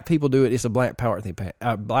 If black people do it, it's a Black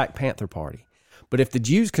Panther Party. But if the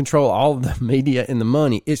Jews control all of the media and the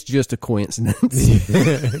money, it's just a coincidence.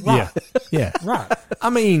 Yeah. Right. I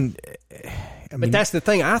mean, But that's the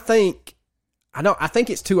thing. I think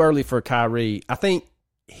it's too early for Kyrie. I think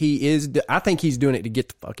he's doing it to get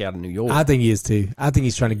the fuck out of New York. I think he is too. I think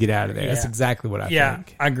he's trying to get out of there. That's Yeah. exactly what I Yeah,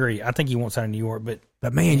 think. I agree. I think he wants out of New York, but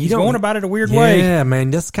man, he's you don't going about it a weird way. Yeah,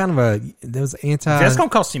 man, that's kind of those That's going to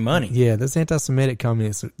cost him money. Yeah, those anti-Semitic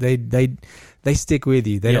comments, they stick with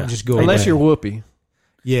you. They Yeah. don't just go Unless away. you're Whoopi.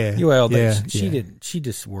 Yeah. Well, yeah. she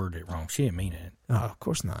just worded it wrong. She didn't mean it. Oh, of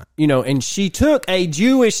course not. And she took a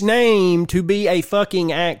Jewish name to be a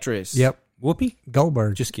fucking actress. Yep. Whoopi?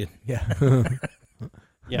 Goldberg. Just kidding. Yeah.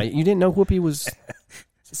 Yeah, you didn't know Whoopi was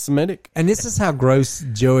Semitic? And this is how gross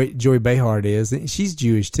Joy Behar is. She's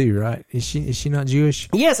Jewish too, right? Is she not Jewish?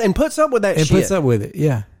 Yes, and puts up with that And shit. puts up with it.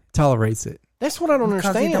 Yeah. Tolerates it. That's what I don't Because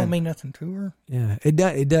understand. it don't mean nothing to her. Yeah. It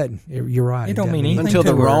doesn't. You're right. It don't doesn't mean anything Until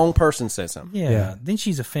the to her. wrong person says something. Yeah. Yeah. Then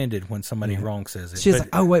she's offended when somebody wrong says it. She's But like,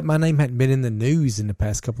 oh wait, my name hadn't been in the news in the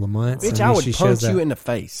past couple of months. Bitch, And I then would she punch shows you that. in the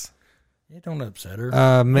face. it don't upset her. It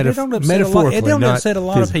don't upset metaphorically, It don't not upset a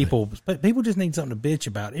lot of physically. people. But people just need something to bitch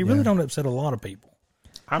about. It really don't upset a lot of people.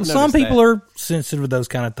 I've Some noticed people that. are sensitive to those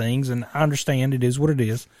kind of things, and I understand it is what it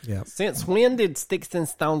is. Yeah. Since when did sticks and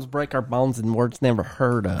stones break our bones and words never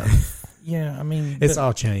heard of? Yeah, I mean, It's but-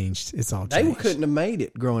 all changed. It's all They changed. couldn't have made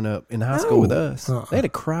it growing up in high school with us. They'd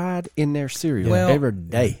have cried in their cereal Well, every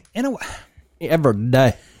day. and Every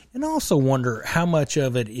day. I also wonder how much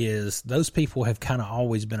of it is those people have kind of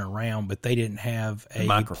always been around, but they didn't have a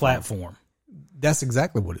Microphone. platform. That's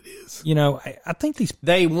exactly what it is. I think these.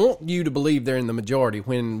 They want you to believe they're in the majority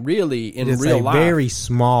when really in It's real a life. very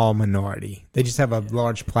small minority. They just have a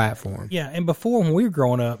large platform. Yeah, and before when we were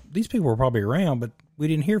growing up, these people were probably around, but we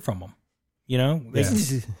didn't hear from them.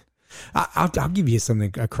 I'll give you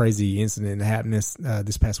a crazy incident that happened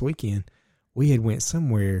this past weekend. We had went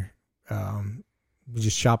somewhere,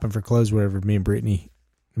 just shopping for clothes, wherever. Me and Brittany,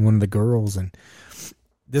 and one of the girls, and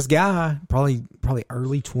this guy, probably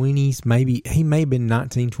early 20s, maybe he may have been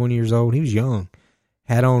 19, 20 years old. He was young.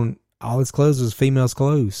 Had on all his clothes was female's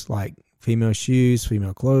clothes, like female shoes,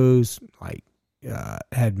 female clothes, like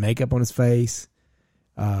had makeup on his face.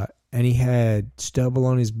 And he had stubble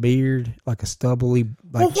on his beard, like a stubbly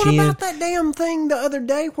Well, what chin. about that damn thing the other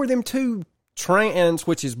day where them two trans,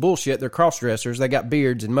 which is bullshit, they're cross-dressers, they got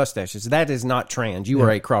beards and mustaches. That is not trans. You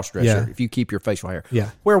are a cross-dresser Yeah. if you keep your facial hair.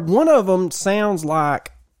 Yeah. Where one of them sounds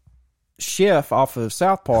like Chef off of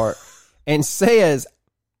South Park and says,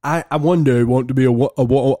 I one day want to be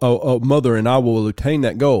a mother and I will attain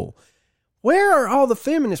that goal. Where are all the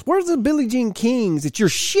feminists? Where's the Billie Jean Kings that you're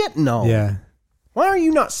shitting on? Yeah. Why are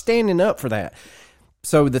you not standing up for that?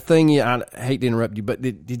 So the thing, I hate to interrupt you, but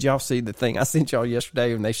did y'all see the thing I sent y'all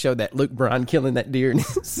yesterday when they showed that Luke Bryan killing that deer and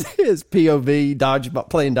it says POV dodgeball,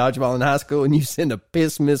 playing dodgeball in high school, and you send a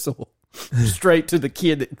piss missile straight to the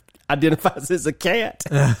kid that identifies as a cat?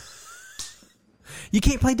 You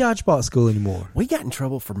can't play dodgeball at school anymore. We got in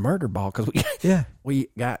trouble for murder ball because Yeah.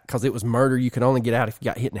 because it was murder. You could only get out if you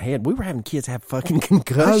got hit in the head. We were having kids have fucking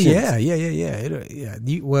concussions. Oh yeah.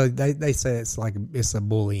 They say it's a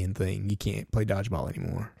bullying thing. You can't play dodgeball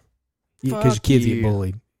anymore because Fuck kids you. get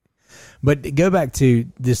bullied. But to go back to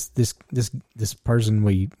this person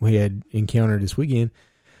we had encountered this weekend.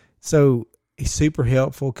 So he's super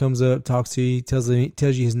helpful. Comes up, talks to you, tells you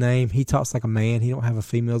his name. He talks like a man. He don't have a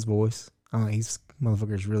female's voice. He's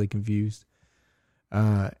motherfucker's really confused.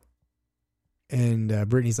 And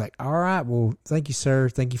Brittany's like, all right, well, thank you, sir.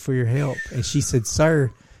 Thank you for your help. And she said,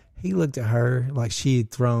 sir. He looked at her like she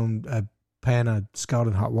had thrown a pan of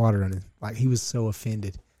scalding hot water on him. Like he was so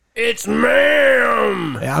offended. It's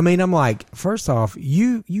ma'am. I mean, I'm like, first off,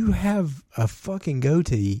 you have a fucking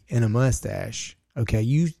goatee and a mustache. Okay,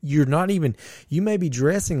 you're not even. You may be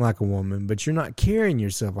dressing like a woman, but you're not carrying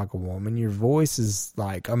yourself like a woman. Your voice is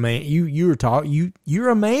like a man. You're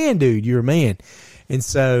a man, dude. You're a man. And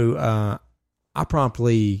so I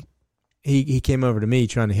promptly. He came over to me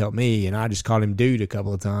trying to help me, and I just called him dude a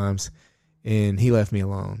couple of times, and he left me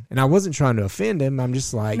alone. And I wasn't trying to offend him. I'm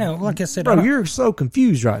just like, no, like I said, bro, you're so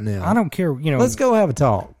confused right now. I don't care. Let's go have a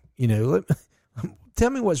talk. Tell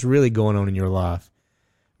me what's really going on in your life.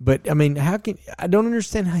 But I mean, I don't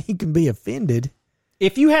understand how he can be offended.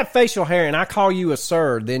 If you have facial hair and I call you a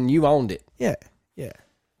sir, then you owned it. Yeah.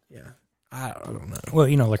 I don't know. Well,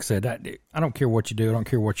 like I said, I don't care what you do. I don't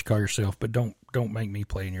care what you call yourself, but don't make me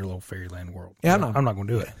play in your little fairyland world. Yeah, I'm not going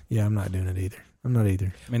to do it. Yeah, I'm not doing it either. I'm not either.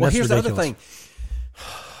 I mean, well, that's here's ridiculous. the other thing.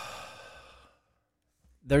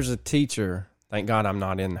 There's a teacher. Thank God I'm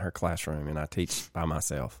not in her classroom and I teach by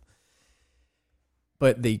myself.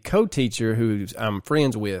 But the co-teacher who I'm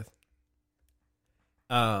friends with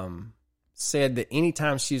said that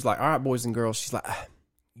anytime she's like, all right, boys and girls, she's like,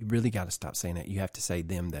 you really got to stop saying that. You have to say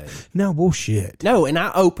them, Dave. No, bullshit. No, and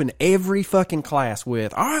I open every fucking class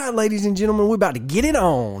with, all right, ladies and gentlemen, we're about to get it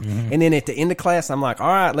on. Mm-hmm. And then at the end of class, I'm like, all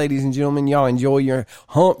right, ladies and gentlemen, y'all enjoy your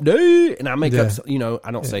hump day. And I make up,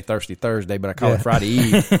 I don't say Thirsty Thursday, but I call it Friday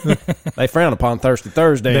Eve. They frown upon Thirsty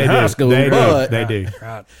Thursday in high school. They but do.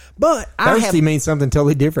 Right. But Thirsty means something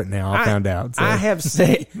totally different now, I found out. So. I have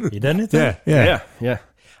said. You done it then? Yeah.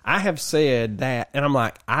 I have said that, and I'm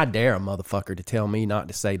like, I dare a motherfucker to tell me not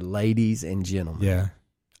to say ladies and gentlemen. Yeah.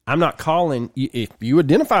 I'm not calling, if you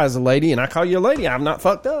identify as a lady and I call you a lady, I'm not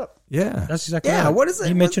fucked up. Yeah. That's exactly right. What is it?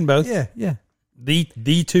 You mentioned both. Yeah.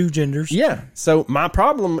 The two genders. Yeah. So my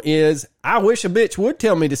problem is I wish a bitch would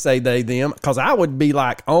tell me to say they, them, because I would be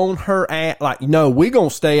like on her at, like, no, we going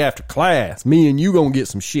to stay after class. Me and you going to get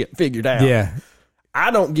some shit figured out. Yeah. I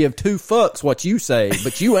don't give two fucks what you say,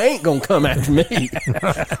 but you ain't going to come after me.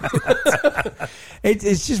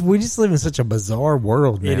 It's just, we just live in such a bizarre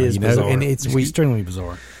world now. It is bizarre. And it's extremely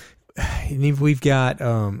bizarre. And if we've got,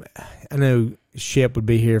 I know Shep would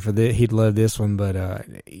be here for this. He'd love this one, but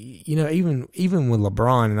even with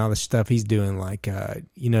LeBron and all the stuff he's doing, like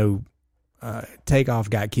Takeoff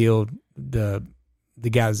got killed. The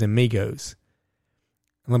guy was in Migos.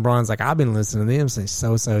 And LeBron's like, I've been listening to them since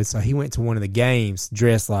so he went to one of the games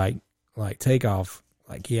dressed like Takeoff,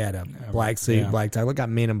 like he had a black suit, black tie, look like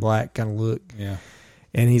Men in Black kind of look. Yeah.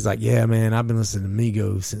 And he's like, yeah, man, I've been listening to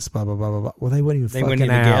Migos since blah, blah, blah, blah, blah. Well, they weren't even weren't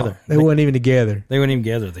even out. together. They weren't even together. They weren't even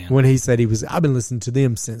together then. When he said I've been listening to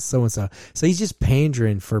them since so-and-so. So he's just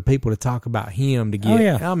pandering for people to talk about him to get. Oh,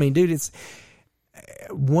 yeah. I mean, dude, it's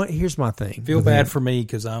here's my thing. Feel bad for me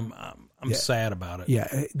because I'm sad about it.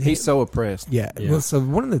 Yeah. He's so oppressed. Yeah. Well, so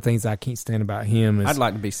one of the things I can't stand about him is I'd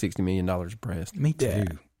like to be $60 million oppressed. Me too.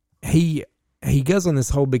 He goes on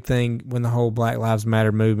this whole big thing when the whole Black Lives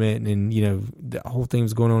Matter movement and, the whole thing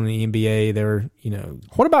was going on in the NBA. They were,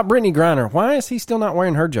 What about Brittany Griner? Why is he still not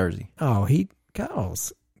wearing her jersey? Oh, he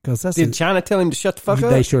calls. Did China tell him to shut the fuck up?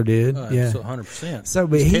 They sure did. Yeah. 100%. So,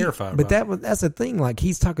 but he's terrified but about that's the thing. Like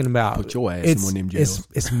he's talking about, put your ass in one of them jails.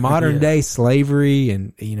 It's modern day slavery,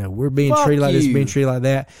 and we're being treated like this, being treated like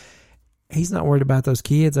that. He's not worried about those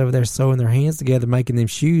kids over there sewing their hands together, making them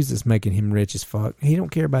shoes. That's making him rich as fuck. He don't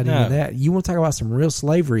care about any of that. You want to talk about some real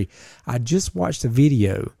slavery? I just watched a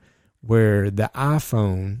video where the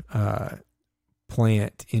iPhone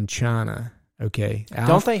plant in China. Okay,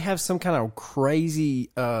 don't they have some kind of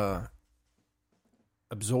crazy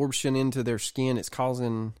absorption into their skin? It's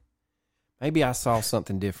causing. Maybe I saw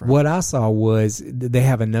something different. What I saw was they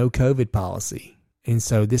have a no COVID policy. And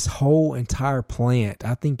so this whole entire plant,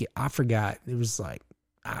 I forgot, it was like,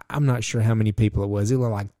 I'm not sure how many people it was. It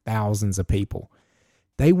was like thousands of people.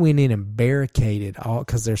 They went in and barricaded all,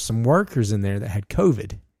 because there's some workers in there that had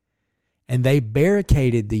COVID. And they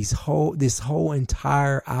barricaded this whole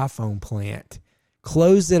entire iPhone plant,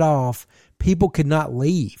 closed it off. People could not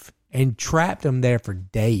leave and trapped them there for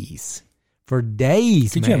days. For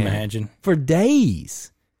days, Could you imagine? For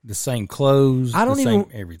days. the same clothes. I don't the even.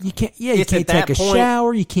 same everything. You can't. Yeah, you It's can't at take that a point-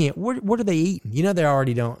 shower. You can't. What are they eating? You know, they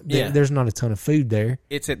already don't. Yeah. There's not a ton of food there.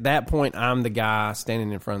 It's at that point I'm the guy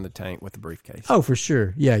standing in front of the tank with the briefcase. Oh, for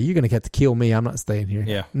sure. Yeah, you're gonna have to kill me. I'm not staying here.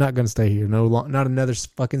 Yeah. I'm not gonna stay here. Not another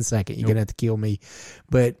fucking second. You're gonna have to kill me.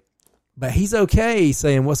 But he's okay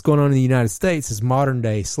saying what's going on in the United States is modern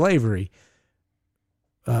day slavery.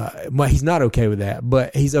 Well, he's not okay with that,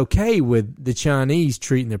 but he's okay with the Chinese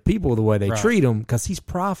treating their people the way they Right. treat them because he's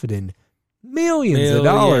profiting millions of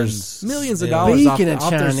dollars Speaking of off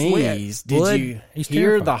their Chinese, sweat, blood. did you He's hear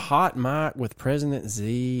terrifying. the hot mic with President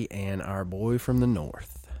Z and our boy from the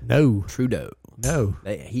north, No, Trudeau? no.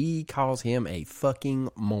 He calls him a fucking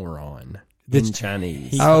moron The in Ch-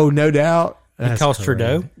 Chinese. Oh, no doubt. He calls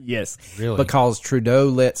Trudeau? Yes. Really? Because Trudeau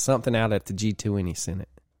let something out at the G20 Senate.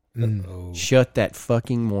 Oh, Shut that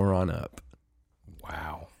fucking moron up.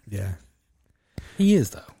 wow. Yeah. He is,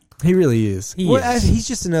 though. He really is. He is. He's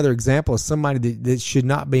just another example of somebody that should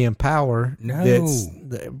not be in power. No.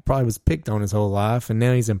 That probably was picked on his whole life, and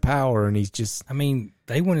now he's in power, and he's just I mean,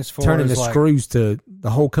 they went as far turning as the like, screws to the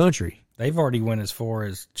whole country. they've already went as far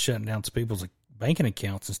as shutting down people's banking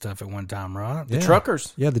accounts and stuff at one time, right? Yeah.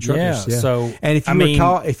 Truckers. Yeah, the truckers. Yeah, Yeah. so, and if I you mean-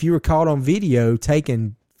 were caught on video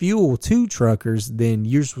taking fuel to truckers, then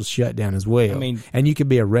yours was shut down as well. I mean- and you could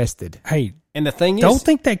be arrested. Hey, And the thing is, don't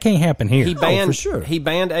think that can't happen here. he banned for sure. He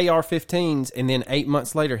banned AR-15s, and then 8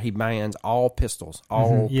 months later, he bans all pistols.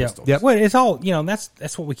 All Yeah. pistols. Yep. Well, it's all,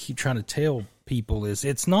 that's what we keep trying to tell people is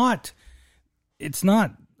it's not,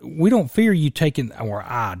 we don't fear you taking, or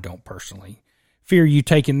I don't personally fear you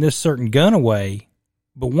taking this certain gun away.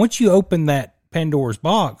 But once you open that Pandora's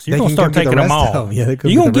box, you're They going to can start come get taking the them rest all. of 'em. Yeah, they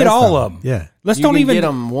come you're going get to the get rest all of of 'em. them. Yeah. Let's You don't can even get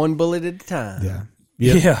them one bullet at a time.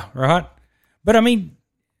 Yeah. Yeah, right. But I mean,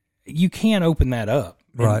 you can't open that up,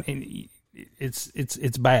 Right. And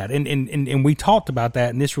it's bad, and we talked about that,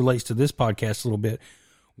 and this relates to this podcast a little bit.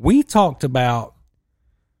 We talked about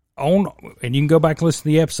and you can go back and listen to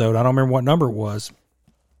the episode. I don't remember what number it was,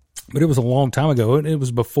 but it was a long time ago. It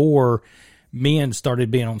was before men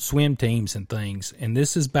started being on swim teams and things, and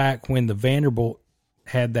this is back when the Vanderbilt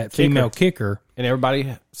had that female kicker. And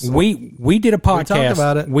everybody... We did a podcast. talked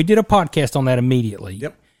about it. We did a podcast on that immediately.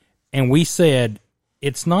 Yep. And we said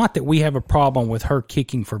it's not that we have a problem with her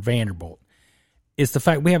kicking for Vanderbilt. It's the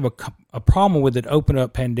fact we have a problem with it open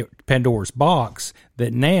up Pandora's box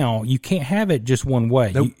that now you can't have it just one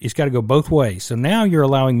way. Nope. It's got to go both ways. So now you're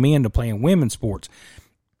allowing men to play in women's sports.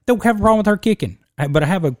 Don't have a problem with her kicking, but I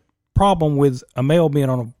have a problem with a male being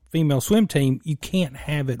on a female swim team. You can't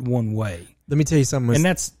have it one way. Let me tell you something. And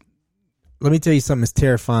that's Let me tell you something that's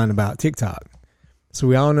terrifying about TikTok. So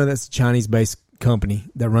we all know that's a Chinese-based company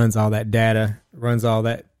that runs all that data, runs all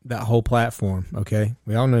that whole platform. Okay,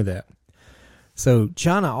 we all know that. So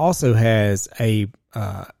China also has a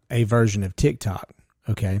version of TikTok.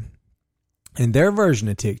 Okay, and their version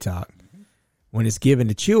of TikTok, when it's given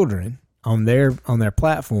to children on their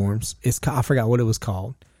platforms, I forgot what it was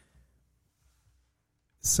called.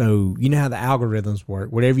 So you know how the algorithms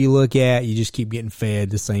work. Whatever you look at, you just keep getting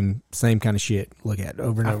fed the same kind of shit. Look at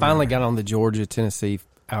over and over. I finally got on the Georgia-Tennessee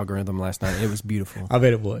algorithm last night. It was beautiful. I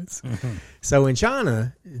bet it was. So in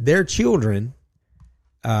China, their children,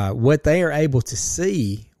 what they are able to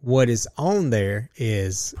see, what is on there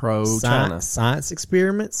is Pro-China. science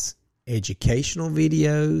experiments, educational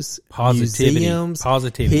videos, Positivity. museums,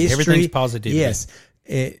 Positivity. history. Everything's positivity. Yes.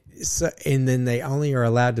 And then they only are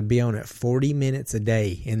allowed to be on it 40 minutes a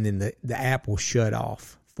day, and then the app will shut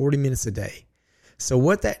off 40 minutes a day. So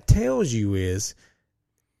what that tells you is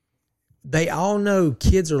they all know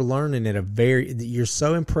kids are learning you're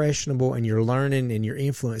so impressionable and you're learning and you're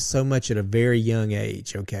influenced so much at a very young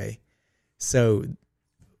age, okay? So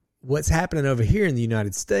what's happening over here in the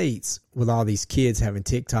United States with all these kids having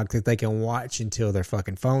TikTok that they can watch until their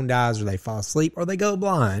fucking phone dies or they fall asleep or they go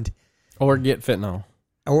blind Or get fentanyl.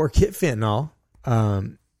 or get fentanyl.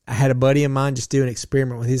 I had a buddy of mine just do an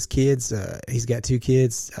experiment with his kids. He's got 2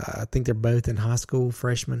 kids. I think they're both in high school,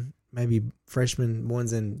 freshmen, maybe freshman,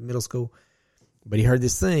 one's in middle school. But he heard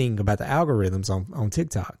this thing about the algorithms on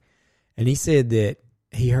TikTok. And he said that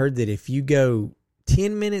he heard that if you go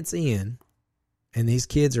 10 minutes in, and these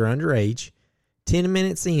kids are underage, 10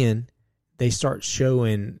 minutes in, they start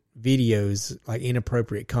showing videos like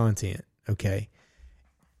inappropriate content, okay?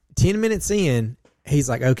 10 minutes in, he's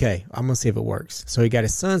like, okay, I'm going to see if it works. So he got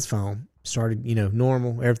his son's phone, started,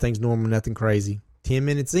 normal. Everything's normal, nothing crazy. 10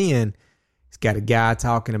 minutes in, he's got a guy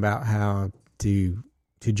talking about how to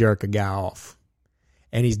jerk a guy off.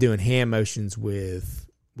 And he's doing hand motions with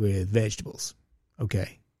vegetables.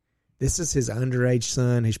 Okay. This is his underage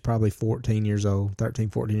son. He's probably 13, 14 years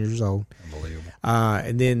old. Unbelievable.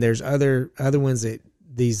 And then there's other ones that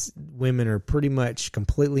these women are pretty much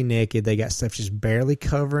completely naked. They got stuff just barely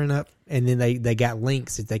covering up, and then they got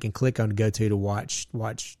links that they can click on to go to watch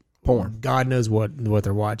porn. God knows what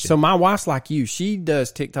they're watching. So my wife's like you. She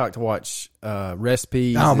does TikTok to watch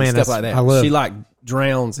recipes Oh, and man, stuff that's- like that. I love She it. like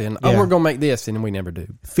drowns in, Yeah. we're going to make this, and we never do.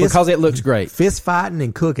 Because it looks great. Fist fighting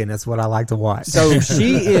and cooking, that's what I like to watch. So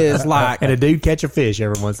she is like and a dude catch a fish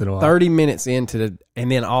every once in a while. 30 minutes into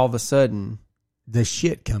and then all of a sudden, The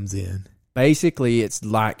shit comes in. basically it's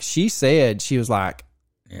like she said, she was like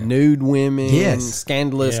nude women, Yes.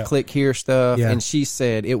 scandalous Yeah. click here stuff. Yeah. And she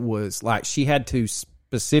said it was like she had to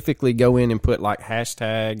specifically go in and put like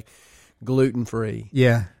hashtag gluten free.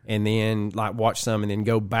 Yeah. And then like watch some and then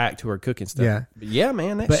go back to her cooking stuff. Yeah. But yeah,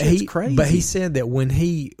 man, that But shit's crazy. But he said that when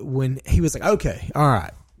he was like, okay, all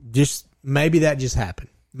right, just maybe that just happened.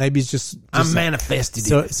 Maybe it's just I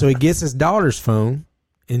manifested it. So he gets his daughter's phone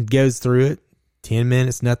and goes through it. 10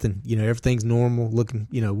 minutes, nothing. Everything's normal looking.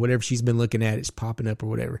 Whatever she's been looking at, it's popping up or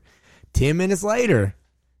whatever. 10 minutes later,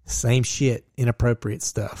 same shit, inappropriate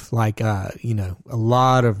stuff. Like, a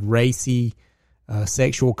lot of racy,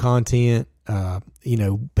 sexual content.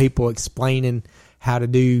 People explaining how to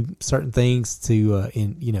do certain things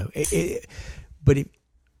but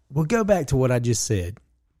we'll go back to what I just said.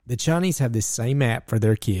 The Chinese have this same app for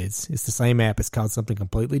their kids. It's the same app. It's called something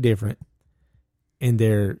completely different. And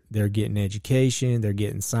they're getting education. They're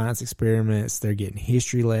getting science experiments. They're getting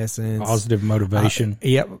history lessons. Positive motivation.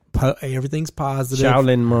 Yep. Everything's positive.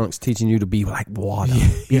 Shaolin monks teaching you to be like water.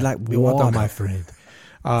 Be like Be water, my friend.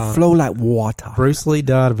 Flow like water. Bruce Lee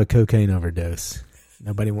died of a cocaine overdose.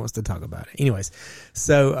 Nobody wants to talk about it. Anyways,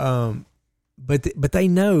 so but they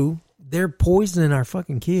know they're poisoning our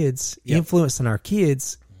fucking kids, influencing our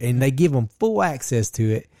kids, and they give them full access to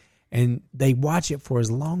it, and they watch it for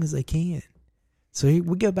as long as they can. So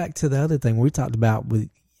we go back to the other thing we talked about with,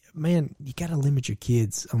 man, you got to limit your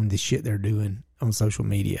kids on the shit they're doing on social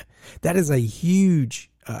media. That is a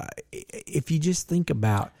huge, if you just think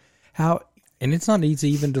about how. And it's not easy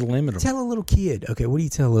even to limit them. Tell a little kid, okay, what do you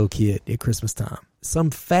tell a little kid at Christmas time?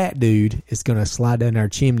 Some fat dude is going to slide down our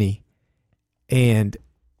chimney and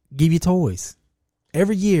give you toys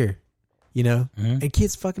every year. And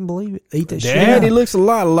kids fucking believe it. They eat that shit up. Daddy looks a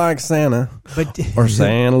lot like Santa. But Or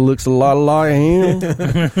Santa looks a lot like him.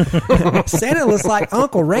 Santa looks like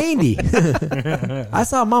Uncle Randy. I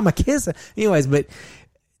saw Mama kiss him. Anyways, but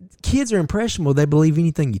kids are impressionable. They believe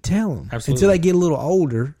anything you tell them. Absolutely. Until they get a little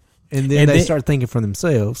older, and then they start thinking for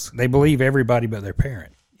themselves. They believe everybody but their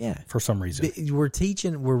parent. Yeah. For some reason.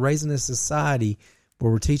 We're raising a society where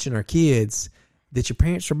we're teaching our kids that your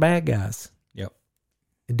parents are bad guys. Yep.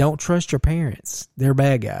 Don't trust your parents. They're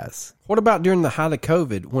bad guys. What about during the height of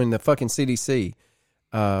COVID when the fucking CDC,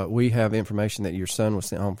 we have information that your son was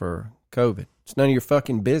sent home for COVID? It's none of your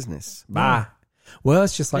fucking business. Bye. Well,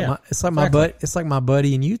 it's just like exactly. it's like my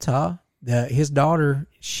buddy in Utah. His daughter,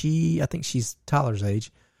 I think she's Tyler's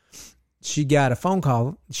age. She got a phone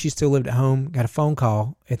call. She still lived at home. Got a phone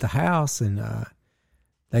call at the house, and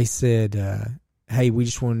they said, "Hey, we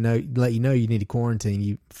just want to let you know you need to quarantine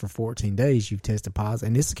you for 14 days. You've tested positive."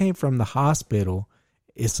 And this came from the hospital.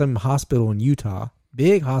 It's some hospital in Utah,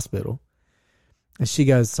 big hospital. And she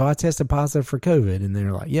goes, "So I tested positive for COVID," and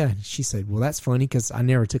they're like, "Yeah." She said, "Well, that's funny because I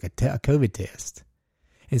never took a COVID test."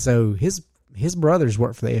 And so his brothers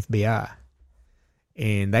work for the FBI.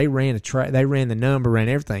 And they ran they ran the number, ran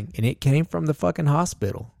everything, and it came from the fucking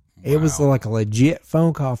hospital. Wow. It was like a legit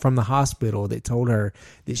phone call from the hospital that told her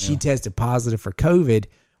that she tested positive for COVID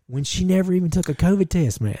when she never even took a COVID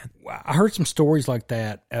test, man. I heard some stories like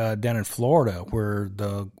that down in Florida where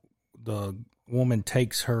the woman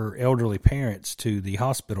takes her elderly parents to the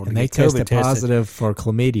hospital and to they get COVID tested positive for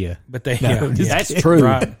chlamydia. But they That's true.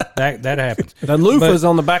 Right. That happens. The loofah's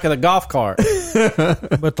on the back of the golf cart.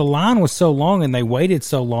 But the line was so long and they waited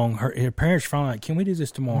so long. Her parents were finally like, "Can we do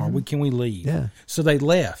this tomorrow? Can we leave?" Yeah. So they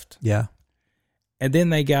left. Yeah. And then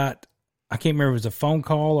they got, I can't remember if it was a phone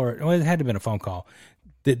call or it had to have been a phone call,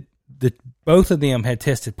 that both of them had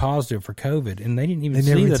tested positive for COVID, and they didn't even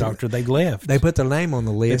see the doctor. They left. They put their name on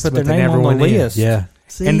the list. They put their but name never on the went in. list. Yeah.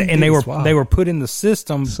 See, and they it's wild. were put in the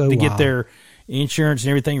system So to get wild. their insurance and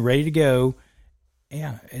everything ready to go.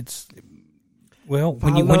 Yeah, it's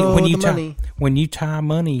when you tie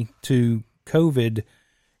money to COVID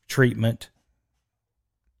treatment,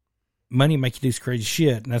 money make you do crazy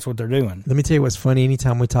shit, and that's what they're doing. Let me tell you what's funny.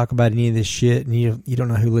 Anytime we talk about any of this shit, and you don't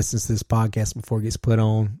know who listens to this podcast before it gets put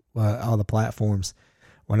on all the platforms,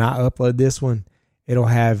 when I upload this one, it'll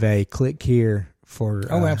have a click here for.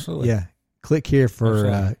 Absolutely. Yeah, click here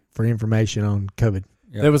for information on COVID.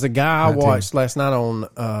 Yep. There was a guy I watched last night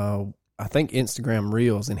on, I think Instagram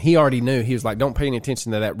Reels, and he already knew. He was like, "Don't pay any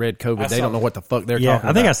attention to that red COVID. They don't know what the fuck they're talking about."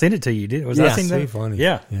 I think I sent it to you. Was Yeah, I seen that? funny.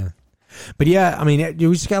 Yeah. But yeah, I mean,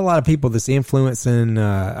 we just got a lot of people that's influencing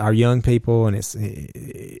our young people, and it's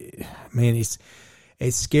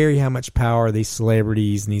scary how much power these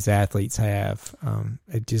celebrities and these athletes have.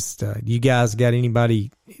 It just, you guys got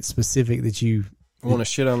anybody specific that you want to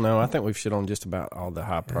shit on? No, I think we've shit on just about all the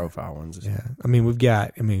high profile ones. Yeah, I mean, we've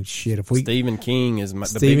got. I mean, shit. If we Stephen King is the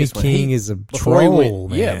Stephen biggest one. King is a before he troll,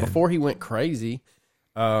 went, man. before he went crazy.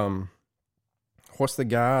 What's the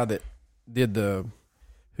guy that did the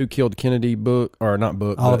Who Killed Kennedy book, or not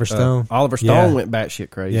book? Oliver Stone. Oliver Stone Yeah. went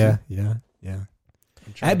batshit crazy. Yeah.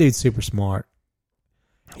 That dude's super smart.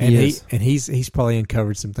 And he's probably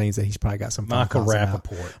uncovered some things that he's probably got some phone Michael calls about.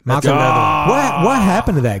 Rappaport. Michael Rappaport. What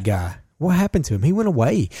happened to that guy? What happened to him? He went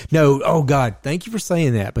away. No, oh God, thank you for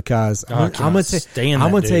saying that, because I'm gonna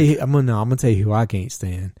tell you who I can't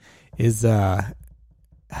stand is oh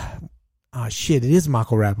shit, it is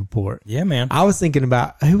Michael Rappaport. Yeah, man. I was thinking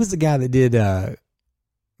about who was the guy that did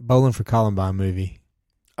Bowling for Columbine movie.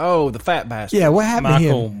 Oh, the fat bastard. Yeah, what happened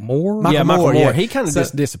Michael to him? Moore? Michael Moore. yeah. He kind of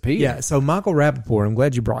just disappeared. Yeah, so Michael Rappaport, I'm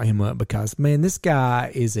glad you brought him up, because man, this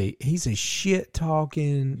guy he's a shit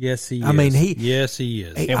talking. Yes, he is. I mean, yes, he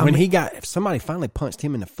is. And when if somebody finally punched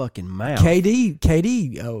him in the fucking mouth.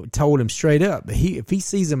 KD told him straight up that if he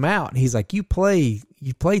sees him out, he's like, you play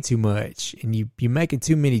too much, and you're making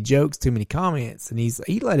too many jokes, too many comments, and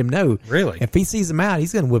he let him know. Really? If he sees him out,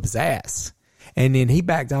 he's gonna whip his ass. And then he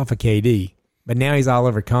backed off of KD. But now he's all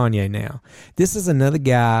over Kanye now. This is another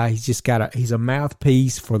guy. He's just he's a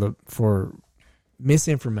mouthpiece for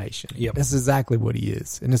misinformation. Yep. That's exactly what he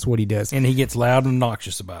is. And that's what he does. And he gets loud and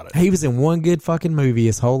obnoxious about it. He was in one good fucking movie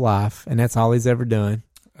his whole life, and that's all he's ever done.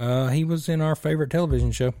 He was in our favorite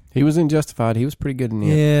television show. He was in Justified. He was pretty good in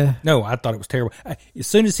it. Yeah. No, I thought it was terrible. As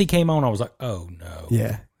soon as he came on, I was like, oh no.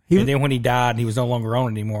 Yeah. And then when he died and he was no longer on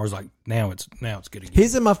it anymore, I was like, now it's good again.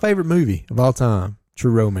 He's in my favorite movie of all time,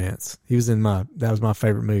 True Romance. He was that was my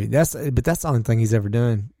favorite movie. But that's the only thing he's ever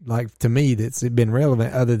done, like, to me, that's been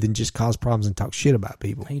relevant other than just cause problems and talk shit about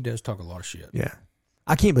people. He does talk a lot of shit. Yeah.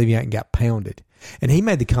 I can't believe he hadn't got pounded. And he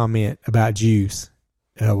made the comment about Jews.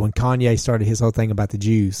 When Kanye started his whole thing about the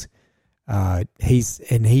Jews,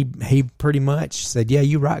 he pretty much said, yeah,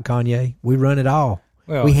 you're right, Kanye. We run it all.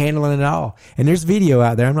 Well, we handling it all. And there's video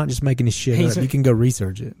out there. I'm not just making this shit up. You can go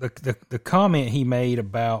research it. The comment he made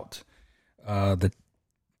about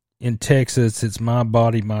in Texas, it's my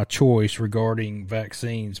body, my choice regarding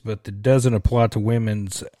vaccines, but it doesn't apply to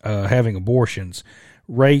women's having abortions.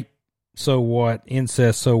 Rape, so what?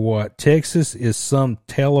 Incest, so what? Texas is some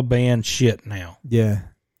Taliban shit now. Yeah.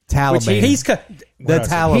 Taliban.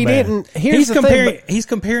 Taliban. He didn't. He's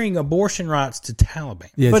comparing abortion rights to Taliban.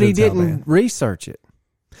 Yeah, but he didn't research it.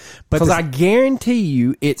 Because I guarantee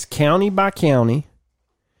you it's county by county.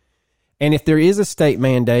 And if there is a state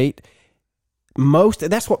mandate,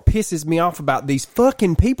 that's what pisses me off about these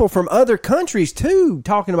fucking people from other countries too,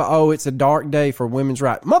 talking about, oh, it's a dark day for women's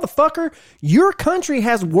rights. Motherfucker, your country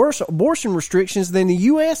has worse abortion restrictions than the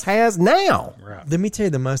U.S. has now. Right. Let me tell you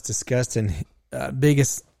the most disgusting,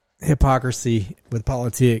 biggest hypocrisy with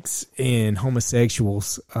politics and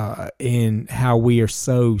homosexuals, and how we are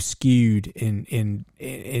so skewed in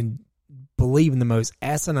believing the most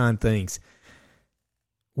asinine things.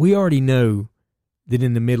 We already know that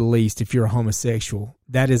in the Middle East, if you're a homosexual,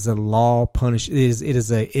 that is a law punish. It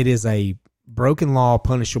is a broken law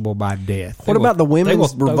punishable by death. What about the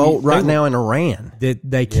women's revolt right now in Iran? That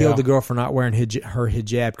they killed the girl for not wearing her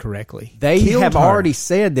hijab correctly. They have already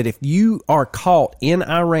said that if you are caught in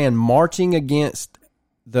Iran marching against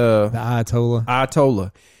the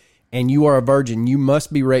Ayatollah, and you are a virgin, you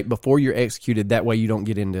must be raped before you're executed. That way you don't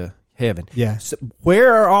get into heaven. Yeah. So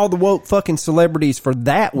where are all the woke fucking celebrities for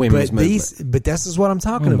that women's movement? But this is what I'm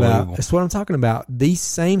talking about. That's what I'm talking about. These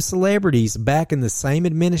same celebrities back in the same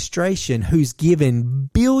administration who's given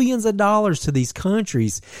billions of dollars to these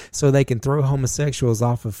countries so they can throw homosexuals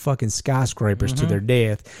off of fucking skyscrapers to their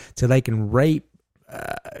death, so they can rape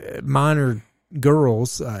minor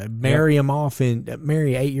girls, marry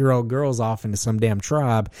 8-year-old girls off into some damn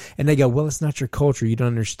tribe, and they go, well, it's not your culture, you don't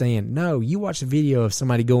understand. No, you watch a video of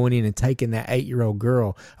somebody going in and taking that 8-year-old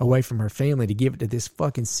girl away from her family to give it to this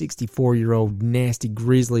fucking 64-year-old nasty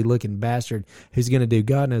grizzly looking bastard who's going to do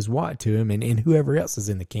God knows what to him, and whoever else is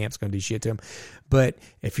in the camp's going to do shit to him. But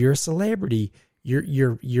if you're a celebrity,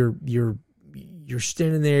 you're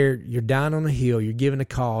standing there, you're dying on the hill, you're giving a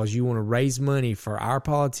cause, you want to raise money for our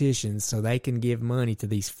politicians so they can give money to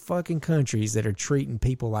these fucking countries that are treating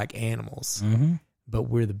people like animals. but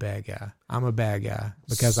we're the bad guy. I'm a bad guy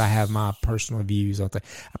because I have my personal views on things.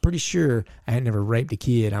 I'm pretty sure I had never raped a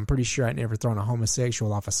kid. I'm pretty sure I had never thrown a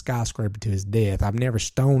homosexual off a skyscraper to his death. I've never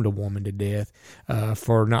stoned a woman to death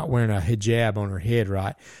for not wearing a hijab on her head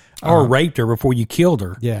right. Or raped her before you killed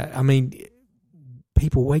her. Yeah, I mean,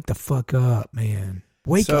 people wake the fuck up, man.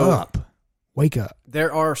 Wake up. Wake up.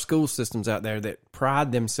 There are school systems out there that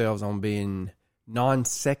pride themselves on being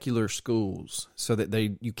non-secular schools so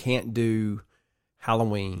that you can't do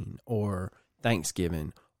Halloween or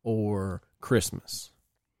Thanksgiving or Christmas.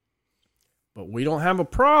 But we don't have a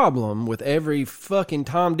problem with every fucking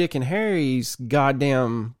Tom, Dick, and Harry's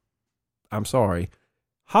goddamn, I'm sorry,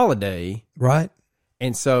 holiday. Right?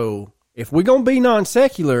 And so if we're going to be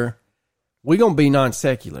non-secular, we're going to be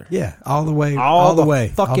non-secular. Yeah, all the way. Fucking all the way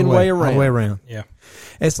around. All the way around. Yeah.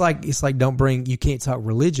 It's like you can't talk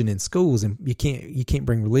religion in schools, and you can't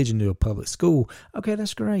bring religion to a public school. Okay,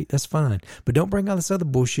 that's great, that's fine, but don't bring all this other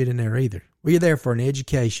bullshit in there either. We're there for an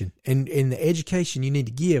education, and the education you need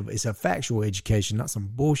to give is a factual education, not some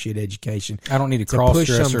bullshit education. I don't need to push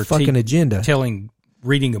cross-dress some or fucking agenda.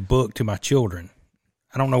 Reading a book to my children.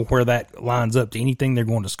 I don't know where that lines up to anything they're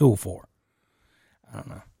going to school for. I don't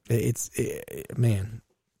know. Man.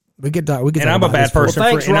 We get talk and I'm a bad person.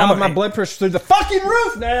 Well, thanks, Rob. My blood pressure's through the fucking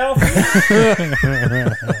roof now.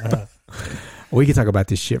 We could talk about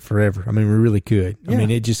this shit forever. I mean, we really could. Yeah. I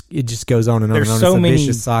mean, it just goes on and on. There's and on. so it's a many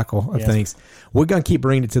vicious cycle of things. We're gonna keep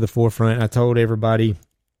bringing it to the forefront. I told everybody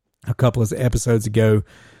a couple of episodes ago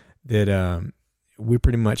that we're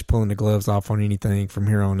pretty much pulling the gloves off on anything from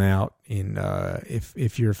here on out. And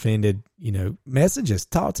if you're offended, message us,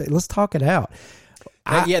 let's talk it out.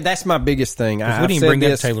 That's my biggest thing. We didn't bring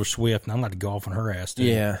up Taylor Swift, and I'm not to go off on her ass too.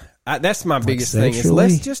 Yeah, that's my biggest thing is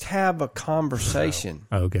let's just have a conversation.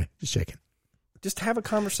 Oh, okay, just checking. Just have a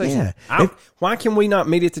conversation. Yeah. Why can we not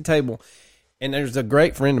meet at the table? And there's a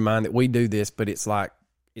great friend of mine that we do this, but it's like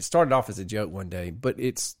it started off as a joke one day, but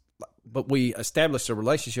we established a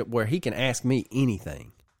relationship where he can ask me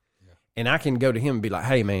anything. And I can go to him and be like,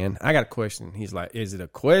 hey, man, I got a question. He's like, is it a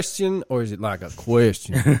question or is it like a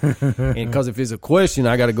question? And because if it's a question,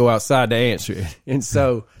 I got to go outside to answer it. And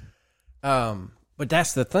so, but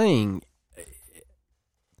that's the thing.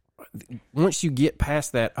 Once you get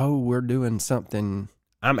past that, we're doing something,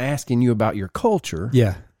 I'm asking you about your culture.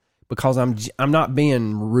 Yeah. Because I'm not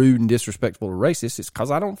being rude and disrespectful or racist. It's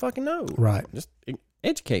because I don't fucking know. Right. Just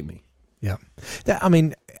educate me. Yeah. I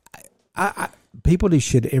mean, I people do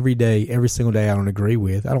shit every day, every single day I don't agree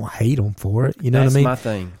with. I don't hate them for it. You know what I mean? That's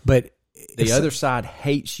my thing. But the other side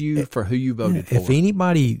hates you for who you voted for. If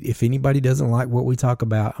anybody doesn't like what we talk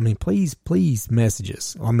about, I mean, please message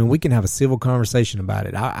us. I mean, we can have a civil conversation about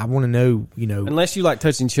it. I want to know, Unless you like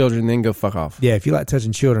touching children, then go fuck off. Yeah, if you like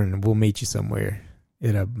touching children, we'll meet you somewhere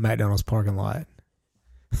at a McDonald's parking lot.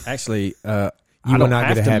 Actually, you will not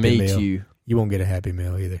get a happy meal. You. You won't get a happy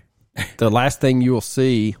meal either. The last thing you will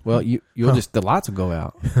see, you'll just, the lights will go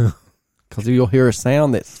out because you'll hear a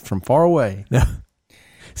sound that's from far away.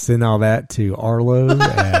 Send all that to Arlo.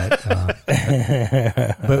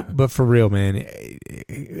 But for real, man,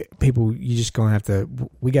 people, you just gonna have to.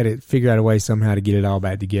 We got to figure out a way somehow to get it all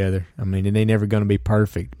back together. I mean, it ain't never gonna be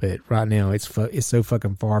perfect, but right now it's so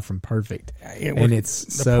fucking far from perfect.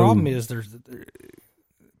 The problem is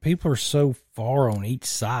people are so far on each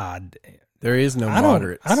side. There is no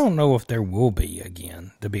moderates. I don't know if there will be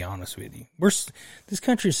again, to be honest with you. This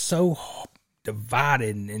country is so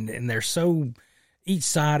divided, and they're so, each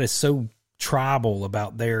side is so tribal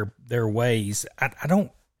about their ways. I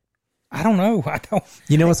don't know.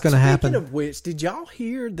 You know what's going to happen? Speaking of which, did y'all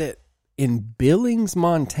hear that in Billings,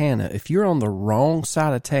 Montana, if you're on the wrong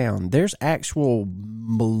side of town, there's actual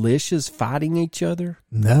militias fighting each other?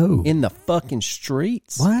 No. In the fucking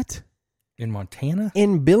streets? What? In Montana?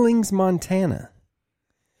 In Billings, Montana.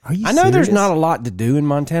 Are you I know serious? there's not a lot to do in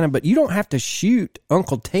Montana, but you don't have to shoot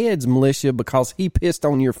Uncle Ted's militia because he pissed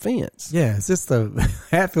on your fence. Yeah, is this the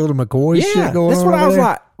Hatfield and McCoy shit going on? That's what I was there?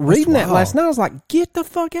 like reading that last night. I was like, get the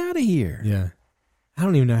fuck out of here. Yeah. I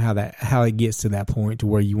don't even know how it gets to that point to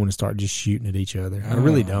where you want to start just shooting at each other. I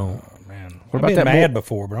really don't. Man. What I've about been that mad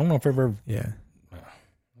before, but I don't know if I've ever. Yeah.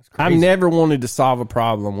 I've never wanted to solve a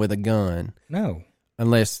problem with a gun. No.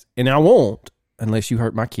 And I won't. Unless you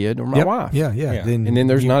hurt my kid or my wife. Yeah. And then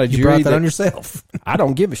there's not a jury you brought that on yourself. I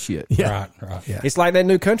don't give a shit. Yeah. Right. Yeah. It's like that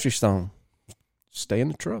new country song. Stay in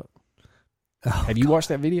the truck. Oh, Have you watched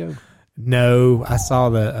that video? No, I saw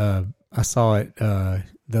it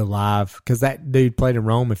the live because that dude played in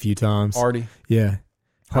Rome a few times. Hardy. Yeah.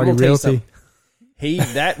 I'm Hardy gonna tell you Realty.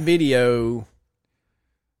 something. That video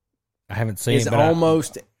I haven't seen is it. But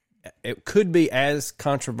almost. It could be as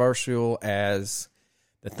controversial as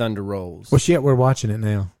The Thunder Rolls. Well, shit, we're watching it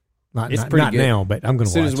now. It's pretty not good. now, but I'm going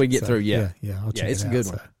to watch it. As soon as we get through, yeah. I'll check it's it a out, good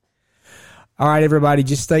one. All right, everybody,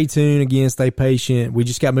 just stay tuned. Again, stay patient. We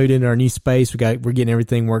just got moved into our new space. We're getting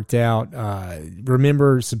everything worked out.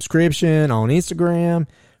 Remember, subscription on Instagram,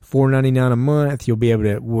 $4.99 a month. You'll be able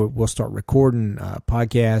to. We'll start recording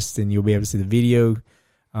podcasts, and you'll be able to see the video.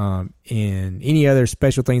 And any other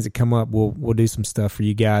special things that come up, we'll do some stuff for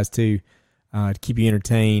you guys too, to keep you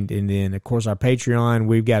entertained. And then, of course, our Patreon,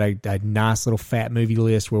 we've got a nice little fat movie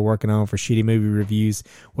list we're working on for shitty movie reviews.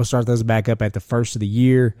 We'll start those back up at the first of the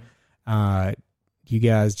year. You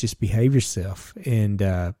guys just behave yourself, and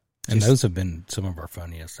those have been some of our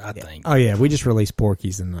funniest, I think. Oh yeah, we just released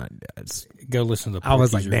Porky's, and Go listen to the I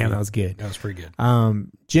was Porky's like, damn, review. that was good. That was pretty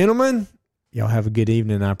good. Gentlemen, y'all have a good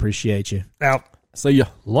evening. I appreciate you. Out. See ya.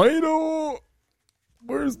 Later.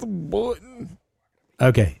 Where's the button?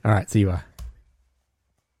 Okay. All right. See you. Bye.